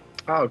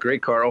 Oh,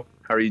 great, Carl.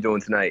 How are you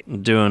doing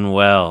tonight? Doing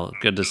well.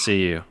 Good to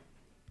see you.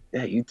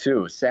 Yeah, you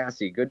too.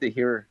 Sassy, good to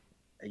hear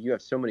you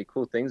have so many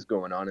cool things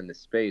going on in this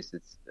space.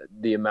 It's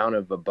the amount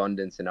of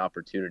abundance and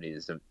opportunity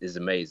is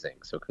amazing.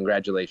 So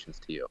congratulations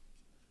to you.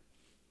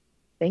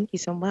 Thank you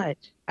so much.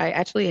 I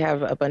actually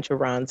have a bunch of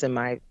Rons in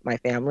my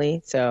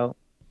family, so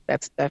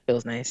that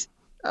feels nice.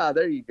 Ah,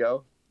 there you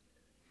go.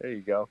 There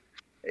you go.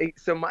 Hey,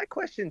 so my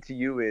question to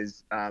you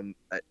is, I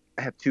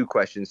have two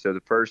questions. So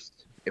the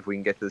first, if we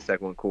can get to the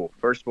second one, cool.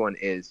 First one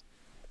is,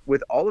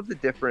 with all of the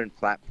different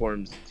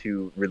platforms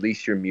to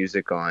release your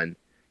music on,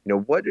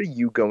 what are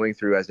you going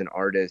through as an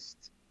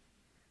artist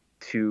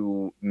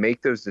to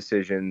make those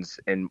decisions,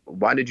 and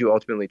why did you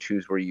ultimately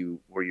choose where you're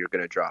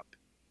going to drop?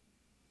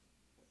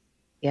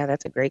 Yeah,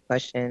 that's a great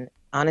question.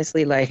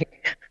 Honestly,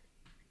 like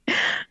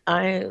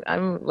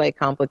I'm like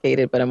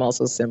complicated, but I'm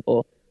also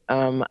simple.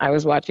 I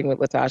was watching what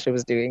Latasha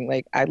was doing.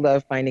 Like, I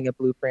love finding a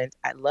blueprint.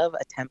 I love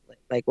a template.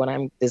 Like, when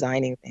I'm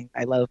designing things,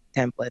 I love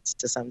templates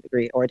to some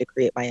degree, or to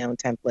create my own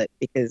template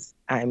because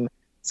I'm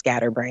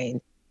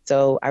scatterbrained.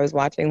 So I was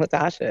watching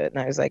Latasha, and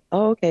I was like,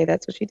 oh, okay,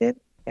 that's what she did?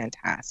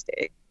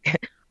 Fantastic.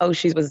 Oh,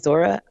 she's with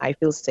Zora? I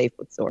feel safe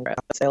with Zora.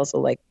 I also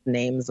like the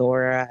name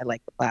Zora. I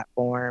like the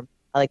platform.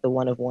 I like the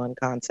one-of-one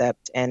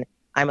concept. And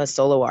I'm a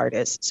solo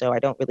artist, so I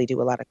don't really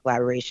do a lot of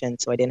collaboration,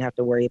 so I didn't have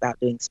to worry about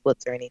doing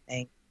splits or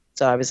anything.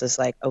 So I was just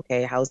like,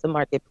 okay, how's the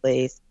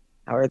marketplace?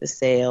 How are the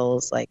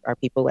sales? Like, are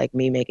people like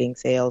me making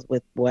sales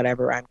with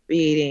whatever I'm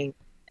creating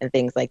and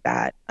things like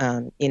that?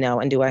 And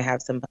do I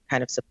have some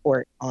kind of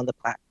support on the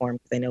platform?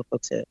 Because I know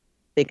folks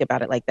think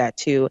about it like that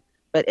too.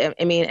 But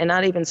I mean, and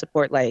not even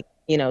support, like,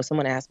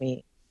 someone asked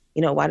me,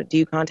 why do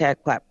you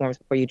contact platforms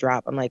before you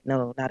drop? I'm like,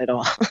 no, not at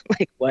all.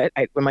 Like, what?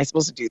 Am I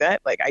supposed to do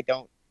that? Like, I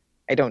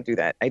don't do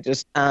that. I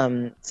just,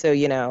 I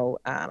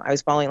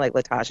was following like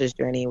Latasha's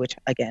journey, which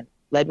again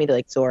led me to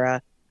like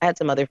Zora. I had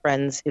some other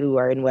friends who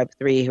are in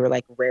Web3 who were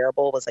like,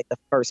 Rarible was like the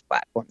first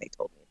platform they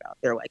told me about.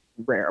 They're like,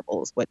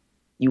 Rarible is what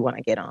you want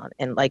to get on.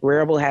 And like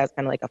Rarible has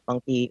kind of like a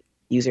funky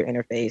user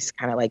interface,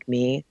 kind of like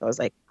me. So I was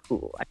like,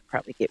 cool, I could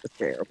probably get with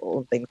Rarible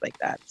and things like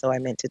that. So I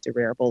minted to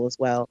Rarible as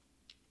well.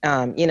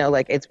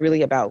 Like, it's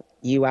really about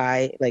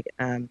UI, like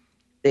the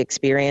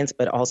experience,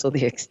 but also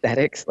the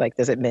aesthetics. Like,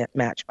 does it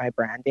match my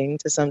branding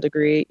to some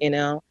degree,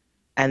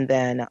 And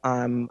then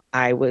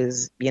I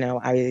was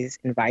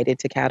invited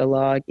to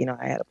Catalog.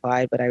 I had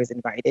applied, but I was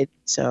invited.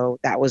 So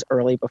that was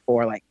early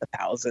before like the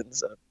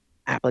thousands of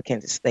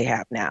applicants they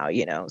have now,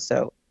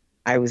 So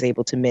I was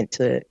able to mint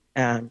to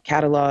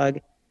Catalog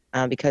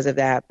because of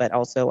that. But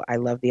also I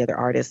love the other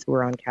artists who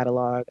are on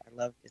Catalog. I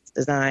love its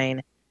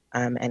design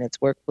and its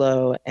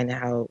workflow and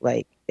how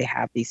like they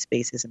have these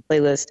spaces and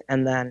playlists.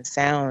 And then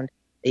Sound,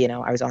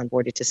 I was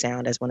onboarded to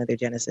Sound as one of their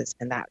Genesis,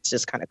 and that's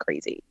just kind of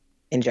crazy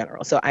in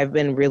general. So I've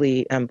been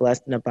really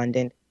blessed and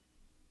abundant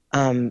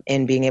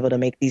in being able to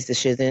make these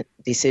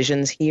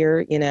decisions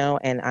here,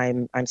 and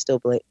I'm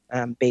still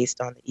based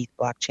on the ETH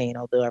blockchain,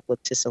 although I've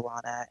looked to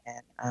Solana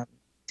and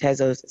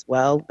Tezos as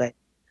well. But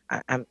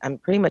I'm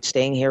pretty much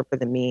staying here for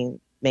the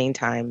main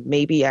time.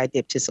 Maybe I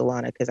dip to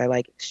Solana because I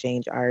like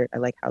exchange art. I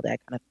like how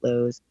that kind of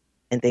flows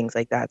and things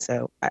like that.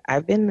 So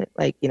I've been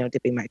like,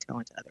 dipping my toe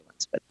into other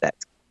ones, but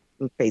that's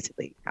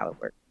basically how it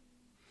works.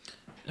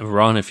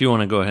 Ron, if you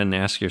want to go ahead and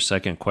ask your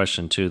second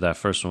question too, that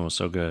first one was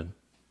so good.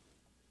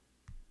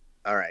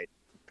 All right,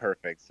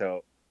 Perfect.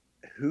 So,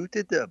 who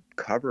did the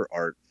cover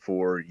art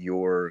for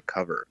your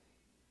cover?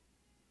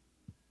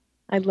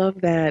 I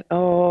love that.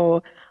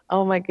 Oh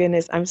my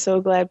goodness. I'm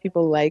so glad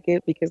people like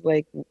it because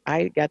like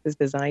I got this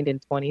designed in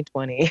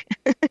 2020.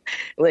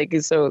 Like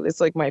so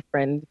it's like my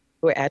friend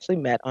who I actually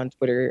met on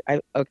Twitter.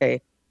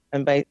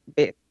 And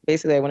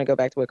basically I want to go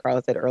back to what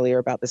Carla said earlier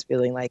about this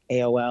feeling like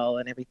AOL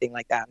and everything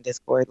like that in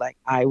Discord. Like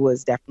I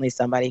was definitely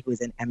somebody who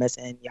was in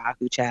MSN,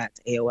 Yahoo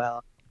chats,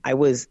 AOL. I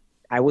was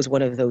I was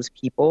one of those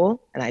people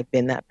and I've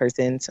been that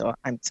person. So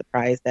I'm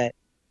surprised that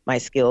my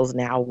skills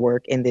now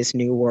work in this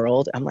new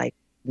world. I'm like,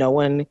 no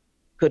one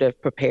could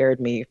have prepared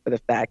me for the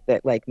fact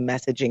that like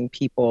messaging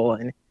people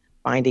and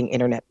finding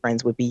internet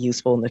friends would be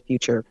useful in the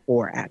future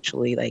for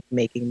actually like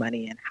making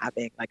money and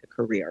having like a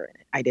career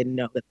in it. I didn't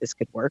know that this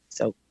could work.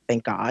 So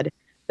thank God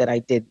that I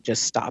did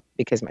just stop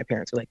because my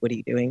parents were like, what are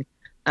you doing?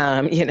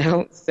 But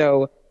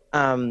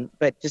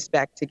just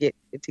to get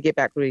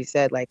back to what he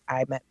said, like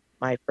I met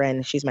my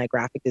friend, she's my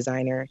graphic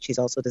designer. She's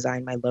also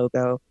designed my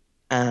logo.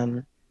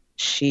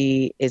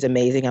 She is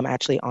amazing. I'm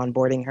actually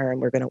onboarding her and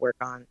we're going to work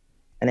on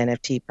an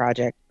NFT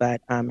project,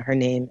 but her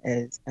name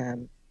is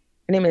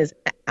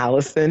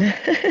Allison,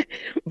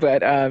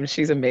 but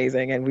she's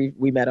amazing, and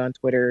we met on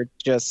Twitter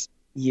just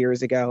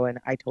years ago, and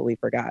I totally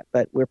forgot,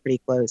 but we're pretty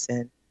close,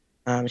 and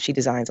she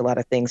designs a lot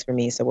of things for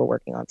me, so we're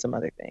working on some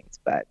other things.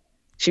 But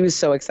she was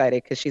so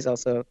excited because she's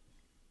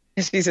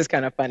just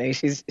kind of funny.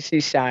 She's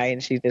shy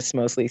and she just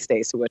mostly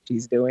stays to what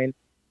she's doing,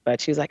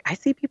 but she's like, I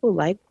see people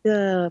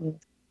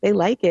they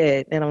like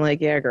it, and I'm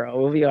like, yeah,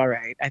 girl, we'll be all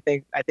right. I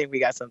think we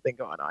got something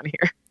going on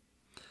here.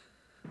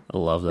 I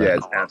love that. Yeah,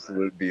 it's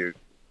absolute beauty.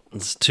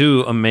 It's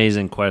two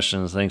amazing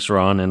questions. Thanks,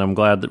 Ron. And I'm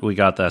glad that we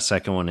got that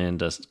second one in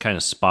to kind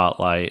of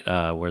spotlight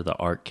where the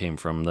art came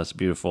from. That's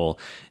beautiful.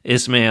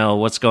 Ismail,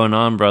 what's going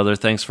on, brother?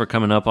 Thanks for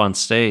coming up on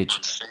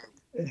stage.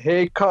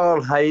 Hey,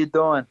 Carl. How you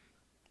doing?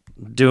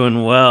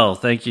 Doing well.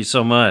 Thank you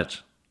so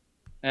much.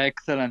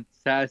 Excellent.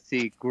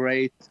 Sassy.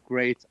 Great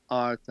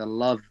art. I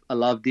love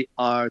the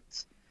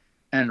art.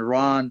 And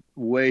Ron,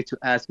 way to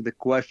ask the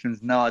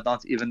questions. Now I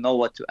don't even know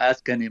what to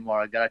ask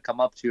anymore. I gotta come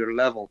up to your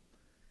level.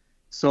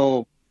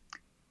 So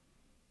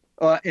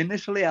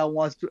initially, I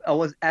was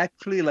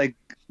actually like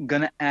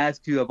gonna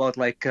ask you about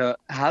like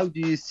how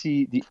do you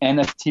see the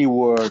NFT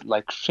world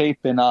like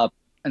shaping up,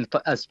 and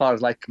as far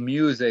as like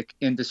music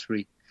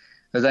industry,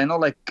 because I know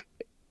like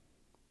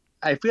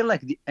I feel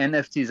like the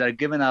NFTs are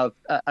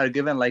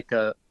given like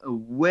a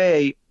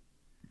way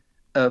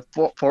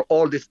for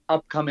all these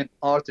upcoming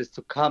artists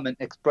to come and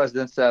express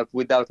themselves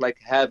without like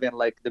having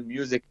like the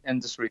music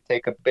industry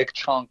take a big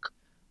chunk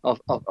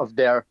of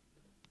their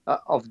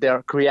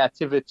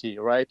creativity,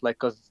 right? Like,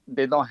 because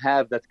they don't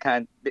have that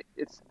kind.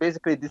 It's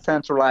basically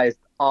decentralized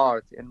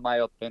art, in my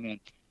opinion.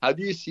 How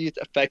do you see it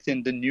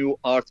affecting the new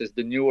artists,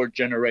 the newer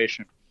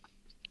generation?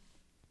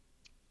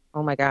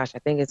 Oh my gosh, I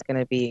think it's going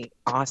to be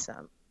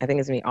awesome.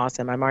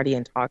 I'm already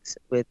in talks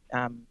with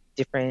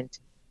different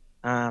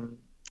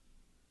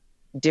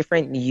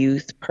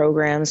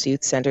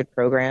youth-centered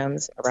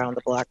programs around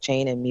the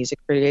blockchain and music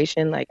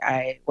creation. Like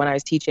when I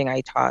was teaching,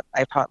 I taught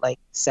like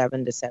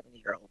 7 to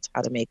 70-year-olds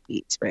how to make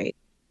beats, right?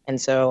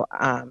 And so,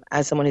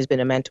 as someone who's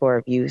been a mentor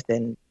of youth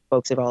and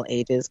folks of all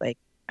ages, like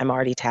I'm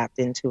already tapped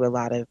into a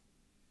lot of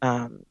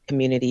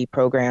community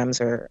programs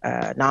or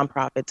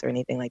nonprofits or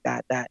anything like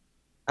that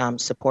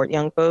support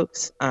young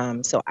folks.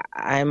 So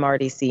I'm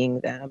already seeing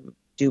them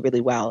do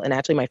really well. And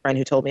actually my friend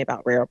who told me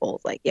about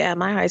Rareables, like, yeah,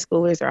 my high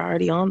schoolers are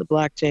already on the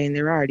blockchain.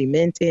 They're already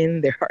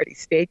minting. They're already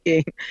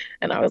staking.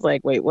 And I was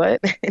like, wait, what?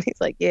 And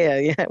he's like,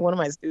 yeah. One of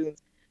my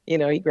students,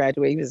 he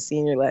graduated. He was a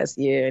senior last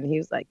year. And he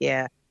was like,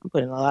 yeah, I'm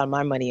putting a lot of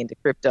my money into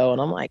crypto. And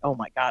I'm like, oh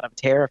my God, I'm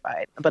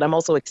terrified. But I'm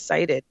also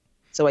excited.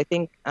 So I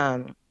think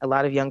a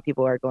lot of young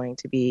people are going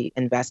to be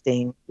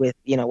investing with,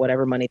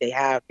 whatever money they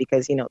have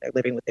because, they're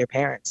living with their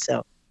parents.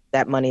 So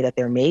that money that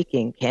they're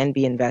making can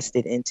be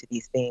invested into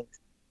these things.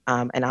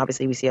 And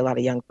obviously we see a lot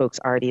of young folks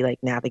already like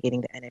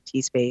navigating the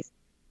NFT space.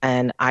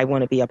 And I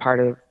want to be a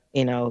part of,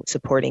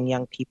 supporting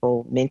young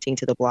people minting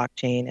to the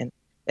blockchain. And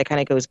that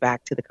kind of goes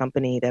back to the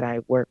company that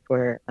I work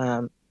for,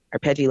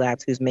 Arpeggi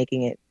Labs, who's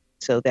making it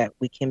so that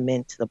we can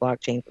mint to the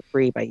blockchain for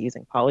free by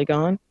using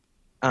Polygon.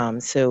 They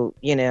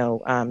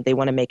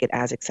want to make it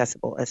as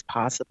accessible as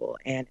possible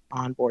and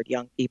onboard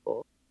young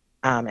people.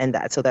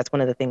 So that's one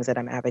of the things that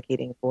I'm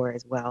advocating for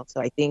as well. So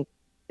I think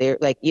they're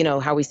like,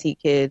 how we see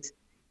kids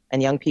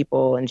and young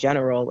people in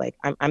general, like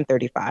I'm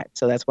 35,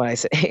 so that's why I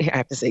say I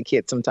have to say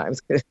kids sometimes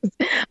because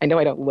I know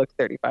I don't look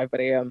 35, but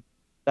I am.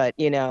 But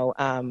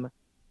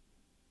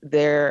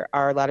there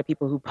are a lot of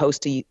people who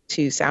post to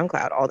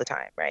SoundCloud all the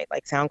time, right?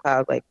 Like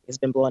SoundCloud like has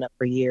been blowing up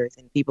for years,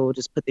 and people will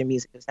just put their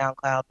music to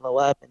SoundCloud, blow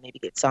up, and maybe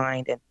get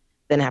signed, and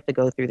then have to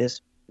go through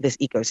this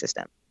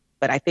ecosystem.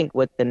 But I think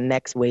what the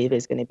next wave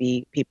is going to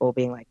be people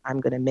being like, I'm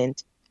going to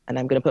mint, and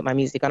I'm going to put my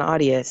music on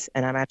Audius,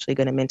 and I'm actually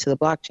going to mint to the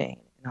blockchain,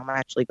 and I'm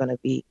actually going to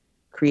be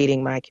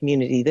creating my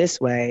community this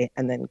way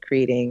and then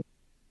creating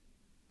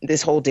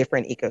this whole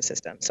different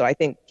ecosystem. So I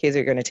think kids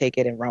are going to take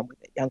it and run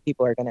with it. Young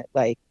people are going to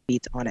like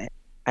beats on it.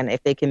 And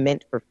if they can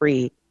mint for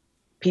free,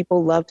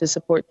 people love to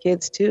support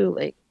kids too.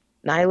 Like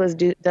Nyla's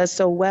does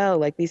so well.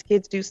 Like these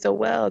kids do so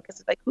well because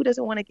it's like, who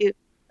doesn't want to give?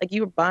 Like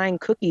you're buying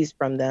cookies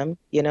from them,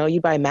 you know,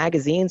 you buy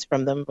magazines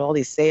from them, all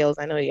these sales.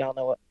 I know y'all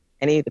know what,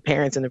 any of the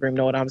parents in the room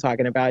know what I'm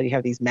talking about. You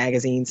have these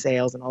magazine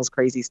sales and all this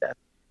crazy stuff.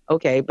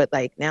 Okay, but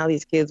like now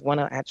these kids want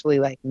to actually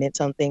like mint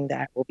something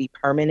that will be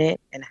permanent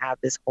and have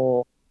this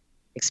whole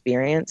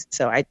experience.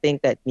 So I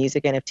think that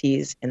music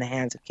NFTs in the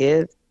hands of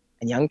kids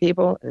and young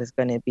people is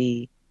going to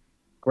be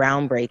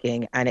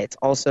groundbreaking, and it's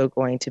also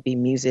going to be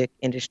music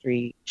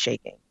industry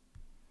shaking.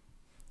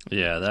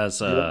 Yeah,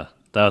 that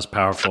was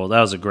powerful.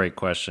 That was a great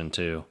question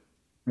too.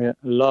 Yeah,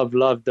 love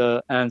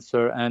the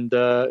answer. And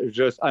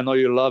just, I know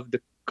you love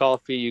the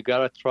coffee. You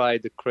gotta try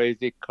the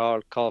Crazy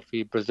Carl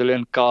coffee,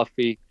 Brazilian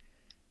coffee.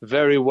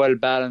 Very well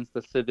balanced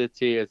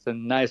acidity. It's a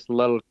nice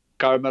little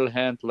caramel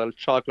hint, little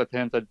chocolate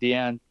hint at the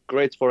end.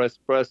 Great for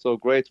espresso,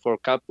 great for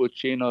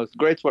cappuccinos,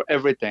 great for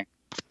everything.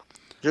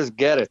 Just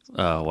get it.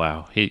 Oh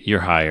wow, you're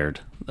hired.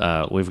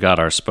 We've got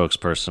our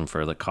spokesperson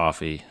for the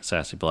coffee,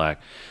 Sassy Black.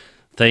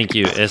 Thank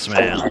you,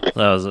 Ismail.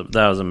 That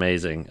was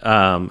amazing.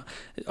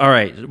 All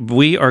right,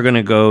 we are going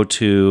to go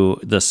to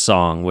the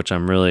song, which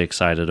I'm really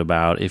excited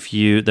about.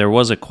 There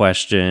was a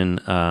question,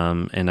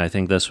 and I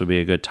think this would be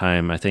a good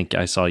time. I think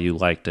I saw you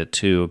liked it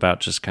too,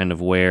 about just kind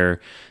of where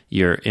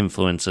your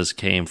influences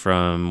came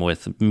from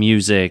with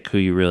music, who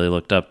you really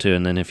looked up to,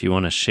 and then if you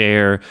want to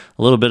share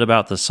a little bit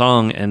about the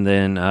song, and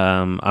then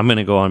I'm going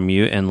to go on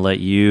mute and let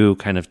you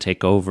kind of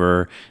take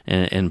over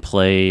and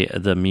play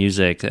the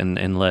music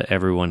and let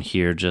everyone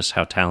hear just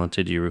how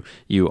talented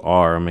you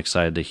are. I'm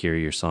excited to hear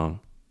your song.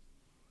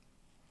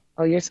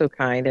 Oh, you're so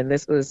kind, and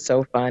this was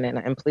so fun,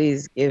 and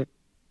please give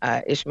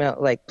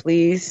Ishmael,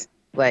 please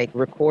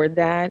record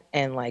that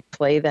and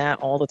play that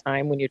all the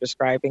time when you're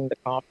describing the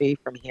coffee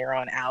from here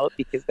on out,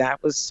 because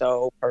that was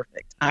so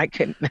perfect.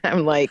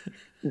 I'm like,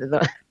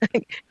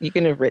 you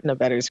couldn't have written a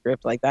better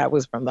script. Like that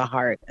was from the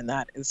heart, and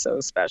that is so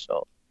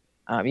special.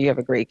 You have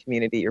a great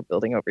community you're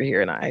building over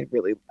here, and I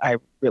really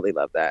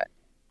love that.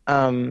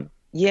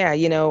 Yeah,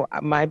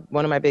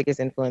 one of my biggest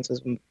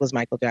influences was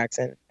Michael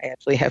Jackson. I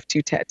actually have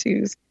 2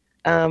 tattoos.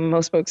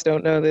 Most folks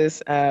don't know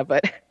this,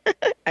 but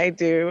I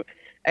do.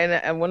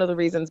 And one of the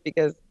reasons,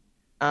 because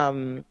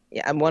one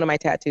of my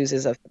tattoos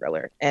is a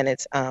Thriller, and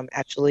it's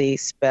actually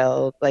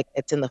spelled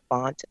it's in the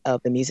font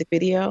of the music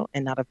video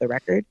and not of the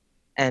record.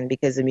 And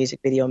because the music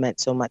video meant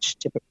so much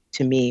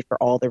to me for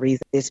all the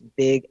reasons,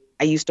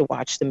 I used to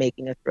watch the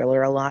making of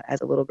Thriller a lot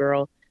as a little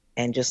girl,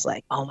 and just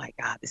oh my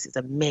God, this is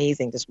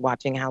amazing. Just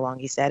watching how long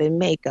he sat in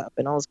makeup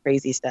and all this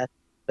crazy stuff,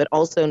 but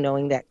also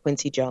knowing that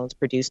Quincy Jones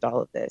produced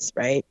all of this,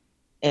 right?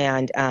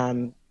 And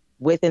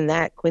within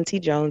that, Quincy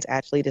Jones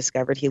actually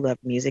discovered he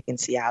loved music in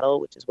Seattle,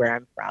 which is where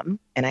I'm from.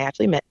 And I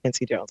actually met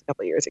Quincy Jones a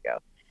couple of years ago.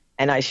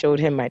 And I showed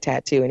him my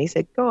tattoo, and he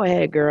said, "Go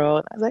ahead, girl."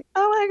 And I was like,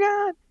 "Oh my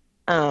God."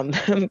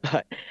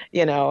 But,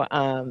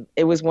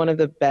 it was one of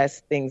the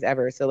best things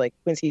ever. So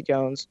Quincy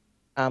Jones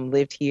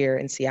lived here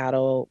in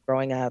Seattle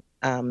growing up.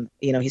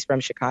 He's from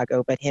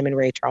Chicago, but him and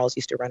Ray Charles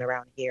used to run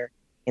around here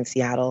in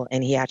Seattle.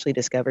 And he actually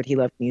discovered he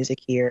loved music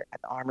here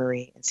at the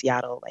Armory in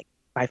Seattle,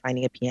 by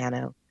finding a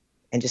piano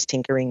and just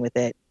tinkering with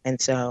it. And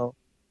so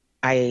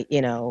I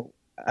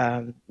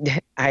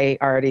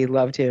already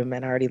loved him,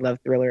 and I already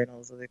loved Thriller and all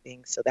those other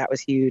things. So that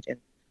was huge. And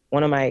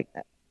one of my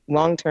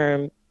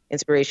long-term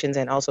inspirations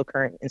and also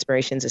current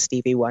inspirations is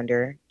Stevie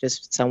Wonder,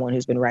 just someone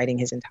who's been writing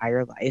his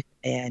entire life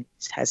and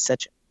has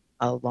such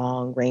a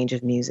long range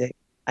of music.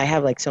 I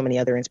have so many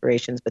other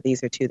inspirations, but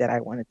these are 2 that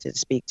I wanted to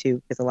speak to,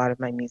 because a lot of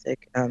my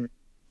music,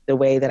 the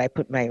way that I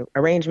put my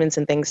arrangements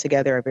and things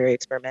together are very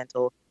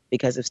experimental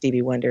because of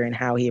Stevie Wonder and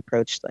how he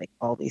approached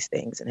all these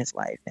things in his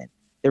life. And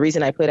the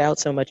reason I put out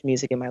so much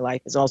music in my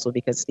life is also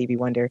because of Stevie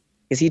Wonder,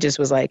 because he just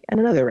was and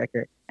another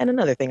record, and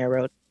another thing I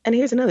wrote, and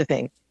here's another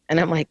thing. And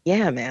I'm like,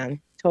 yeah, man,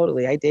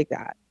 totally. I dig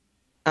that.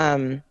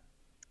 I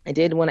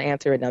did want to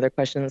answer another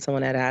question that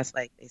someone had asked.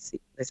 They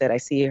said, "I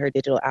see her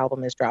digital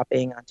album is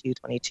dropping on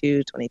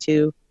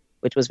 2/22/22,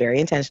 which was very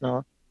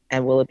intentional.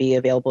 And will it be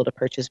available to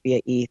purchase via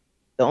ETH?"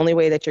 The only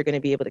way that you're going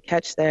to be able to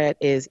catch that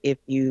is if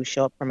you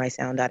show up for my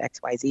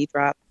Sound.xyz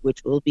drop,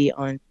 which will be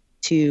on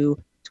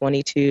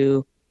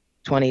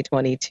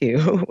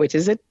 2/22/2022, which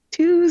is a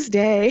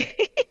Tuesday.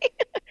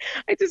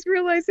 I just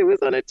realized it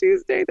was on a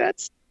Tuesday.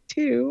 That's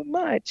too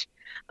much.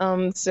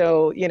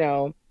 So,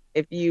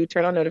 if you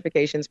turn on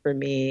notifications for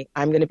me,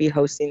 I'm going to be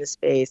hosting the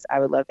space. I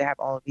would love to have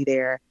all of you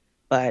there,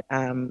 but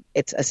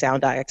it's a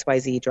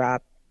Sound.xyz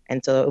drop,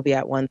 and so it will be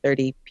at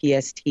 1:30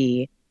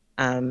 PST.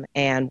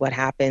 And what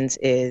happens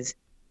is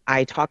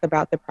I talk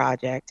about the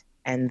project,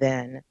 and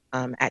then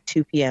at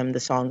 2 p.m. the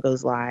song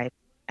goes live,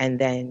 and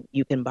then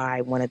you can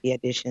buy one of the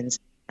editions.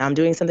 Now, I'm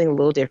doing something a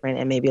little different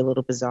and maybe a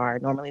little bizarre.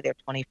 Normally there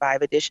are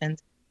 25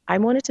 editions. I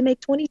wanted to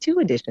make 22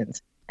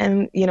 editions.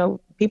 And,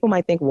 people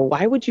might think, well,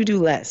 why would you do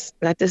less?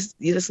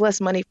 It's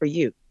less money for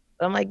you.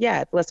 But I'm like,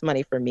 yeah, it's less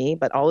money for me,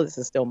 but all of this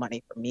is still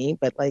money for me.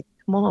 But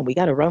come on, we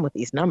got to run with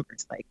these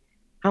numbers.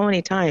 How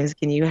many times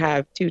can you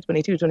have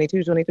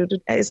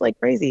 2/22/22/22? It's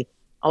crazy.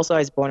 Also, I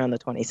was born on the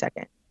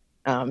 22nd.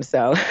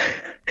 So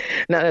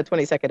not the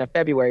 22nd of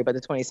February, but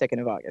the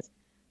 22nd of August.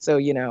 So,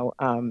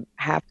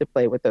 have to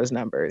play with those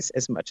numbers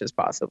as much as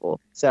possible.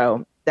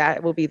 So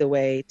that will be the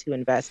way to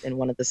invest in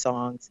one of the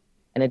songs,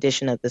 in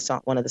addition of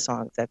one of the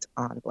songs that's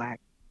on Black.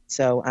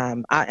 So,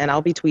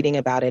 I'll be tweeting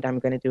about it. I'm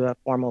going to do a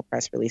formal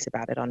press release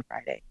about it on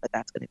Friday, but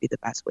that's going to be the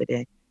best way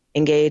to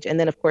engage. And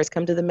then, of course,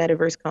 come to the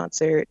Metaverse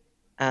concert.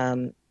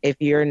 If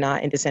you're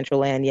not into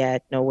Central Land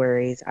yet, no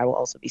worries. I will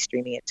also be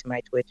streaming it to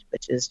my Twitch,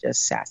 which is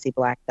just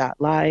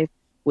sassyblack.live,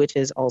 which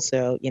is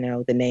also,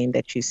 the name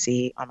that you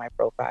see on my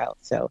profile.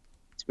 So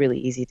it's really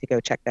easy to go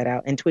check that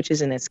out. And Twitch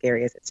isn't as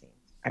scary as it seems,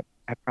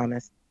 I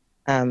promise.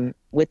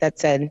 With that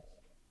said,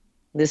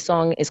 this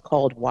song is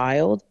called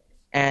Wild,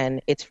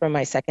 and it's from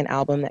my second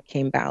album that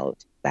came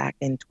out back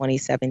in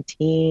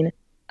 2017.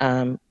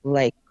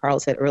 Like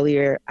Carl said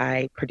earlier,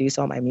 I produce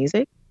all my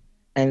music.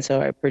 And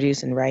so I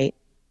produce and write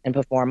and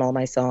perform all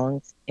my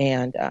songs.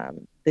 And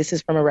this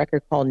is from a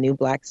record called New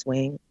Black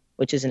Swing,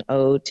 which is an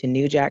ode to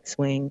New Jack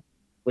Swing,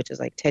 which is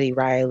like Teddy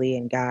Riley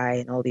and Guy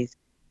and all these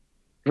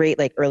great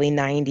like early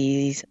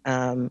 90s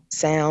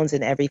sounds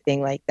and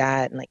everything like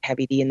that, and like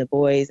Heavy D and the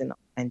Boys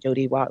and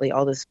Jody Watley,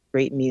 all this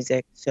great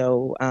music.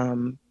 So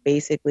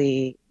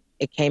basically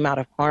it came out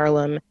of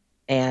Harlem,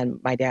 and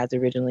my parents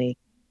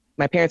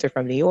are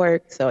from New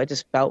York, so it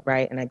just felt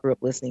right, and I grew up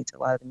listening to a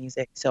lot of the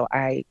music. So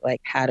I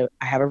have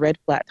a red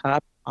flat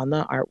top on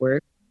the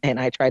artwork, and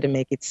I try to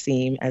make it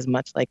seem as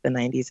much like the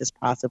 90s as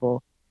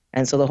possible.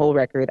 And so the whole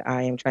record,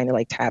 I am trying to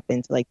like tap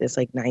into like this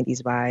like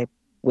 90s vibe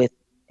with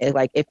it.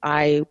 Like if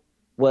I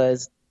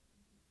was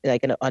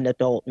like an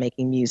adult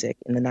making music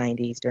in the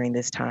 90s during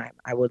this time,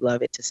 I would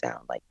love it to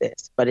sound like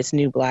this, but it's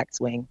New Black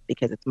Swing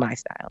because it's my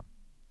style.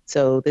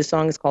 So this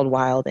song is called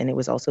Wild, and it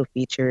was also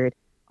featured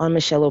on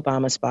Michelle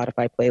Obama's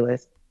Spotify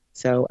playlist.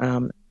 So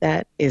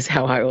that is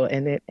how I will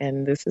end it,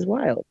 and this is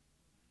Wild.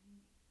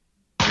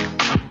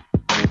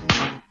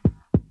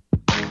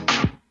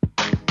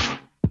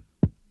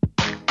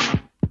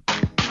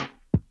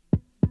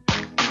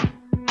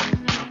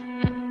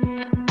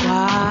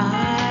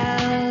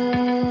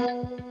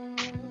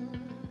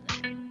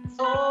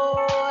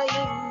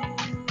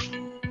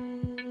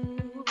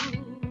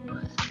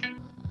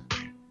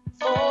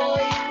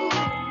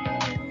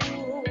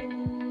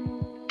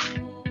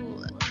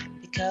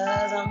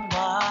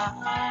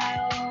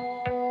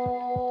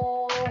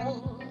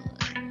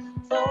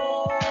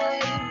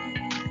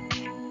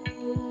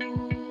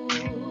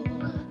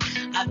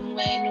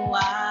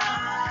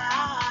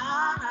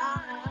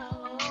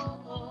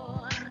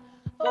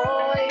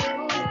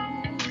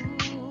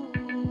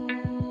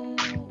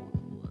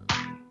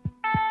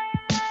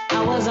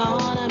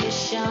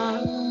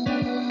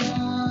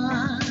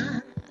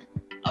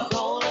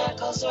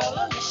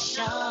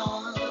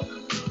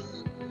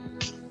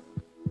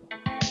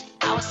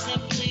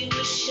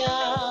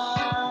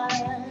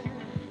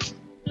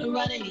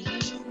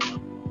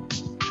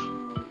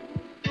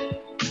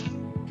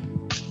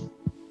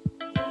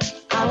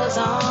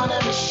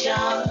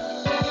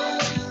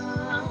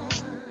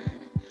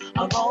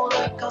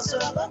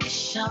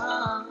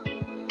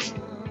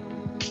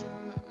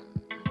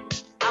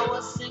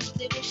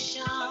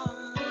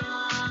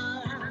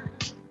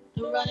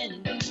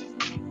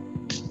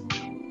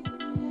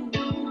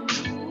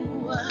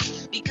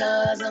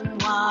 Because I'm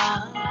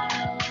wild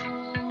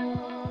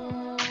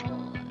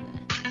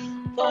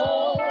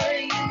for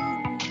you.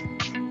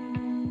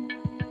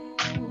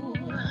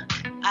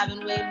 I've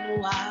been waiting a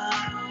while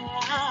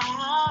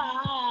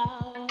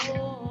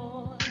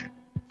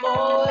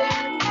for you.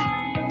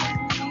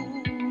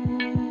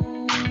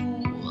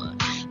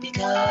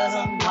 Because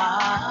I'm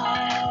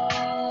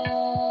wild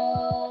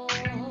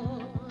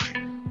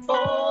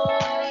for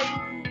you.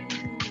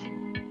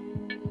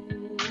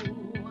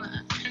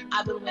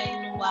 I've been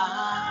waiting a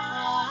while.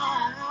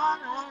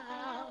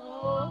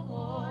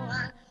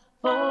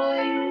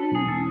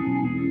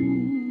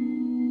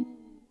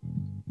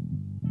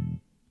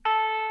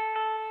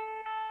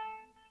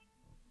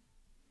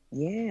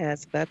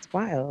 Yes, that's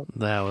Wild.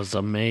 That was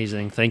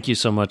amazing. Thank you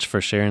so much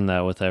for sharing that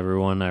with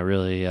everyone. I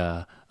really,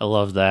 I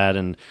love that.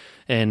 And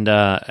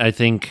I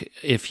think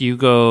if you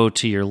go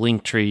to your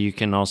Linktree, you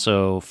can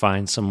also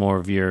find some more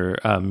of your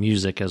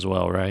music as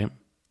well, right?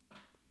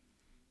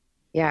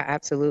 Yeah,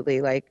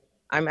 absolutely. Like,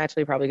 I'm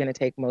actually probably going to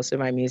take most of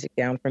my music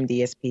down from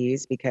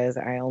DSPs because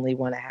I only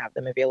want to have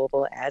them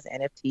available as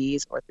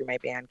NFTs or through my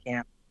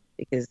Bandcamp,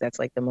 because that's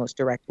like the most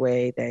direct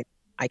way that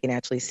I can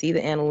actually see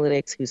the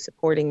analytics, who's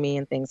supporting me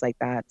and things like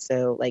that.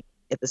 So like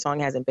if the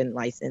song hasn't been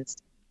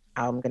licensed,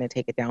 I'm going to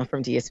take it down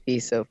from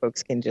DSP so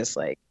folks can just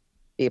like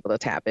be able to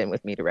tap in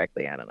with me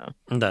directly. I don't know.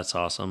 That's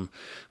awesome.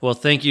 Well,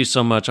 thank you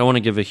so much. I want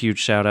to give a huge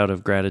shout out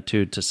of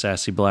gratitude to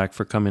Sassy Black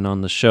for coming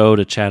on the show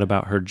to chat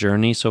about her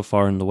journey so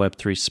far in the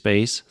Web3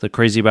 space. The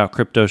Crazy About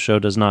Crypto show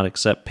does not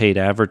accept paid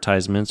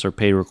advertisements or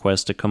pay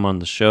requests to come on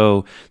the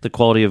show. The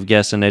quality of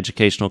guests and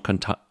educational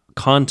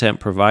content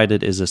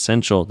provided is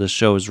essential. This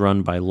show is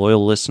run by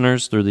loyal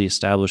listeners through the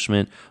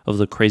establishment of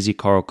the Crazy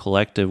Carl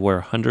Collective,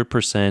 where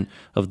 100%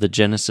 of the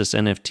Genesis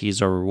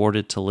NFTs are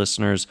rewarded to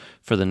listeners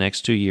for the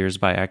next 2 years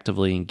by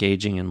actively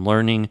engaging in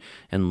learning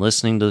and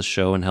listening to the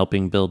show and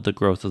helping build the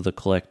growth of the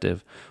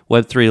collective.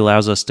 Web3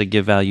 allows us to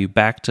give value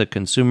back to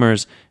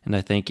consumers, and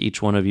I thank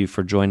each one of you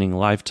for joining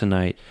live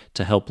tonight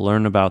to help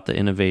learn about the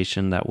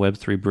innovation that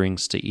Web3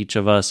 brings to each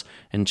of us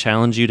and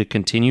challenge you to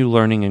continue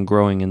learning and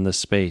growing in this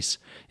space.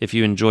 If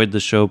you enjoyed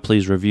the show,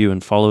 please review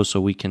and follow so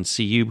we can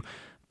see you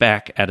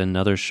back at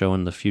another show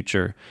in the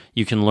future.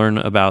 You can learn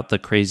about the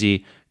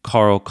Crazy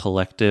Carl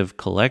Collective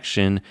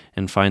collection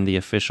and find the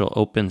official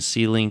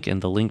OpenSea link in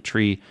the link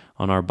tree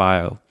on our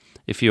bio.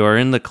 If you are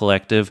in the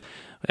collective,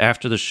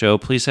 after the show,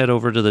 please head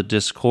over to the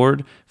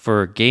Discord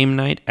for a game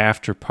night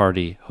after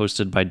party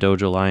hosted by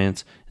Doge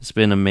Alliance. It's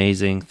been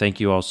amazing. Thank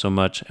you all so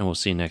much, and we'll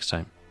see you next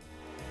time.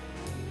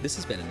 This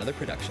has been another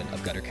production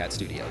of Guttercat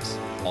Studios.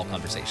 All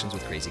conversations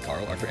with Crazy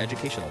Carl are for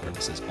educational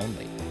purposes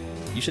only.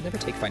 You should never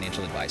take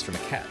financial advice from a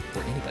cat,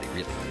 or anybody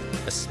really,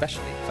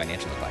 especially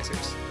financial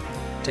advisors.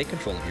 Take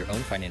control of your own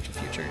financial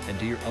future and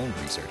do your own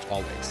research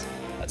always.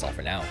 That's all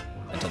for now.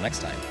 Until next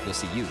time, we'll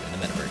see you in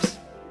the metaverse.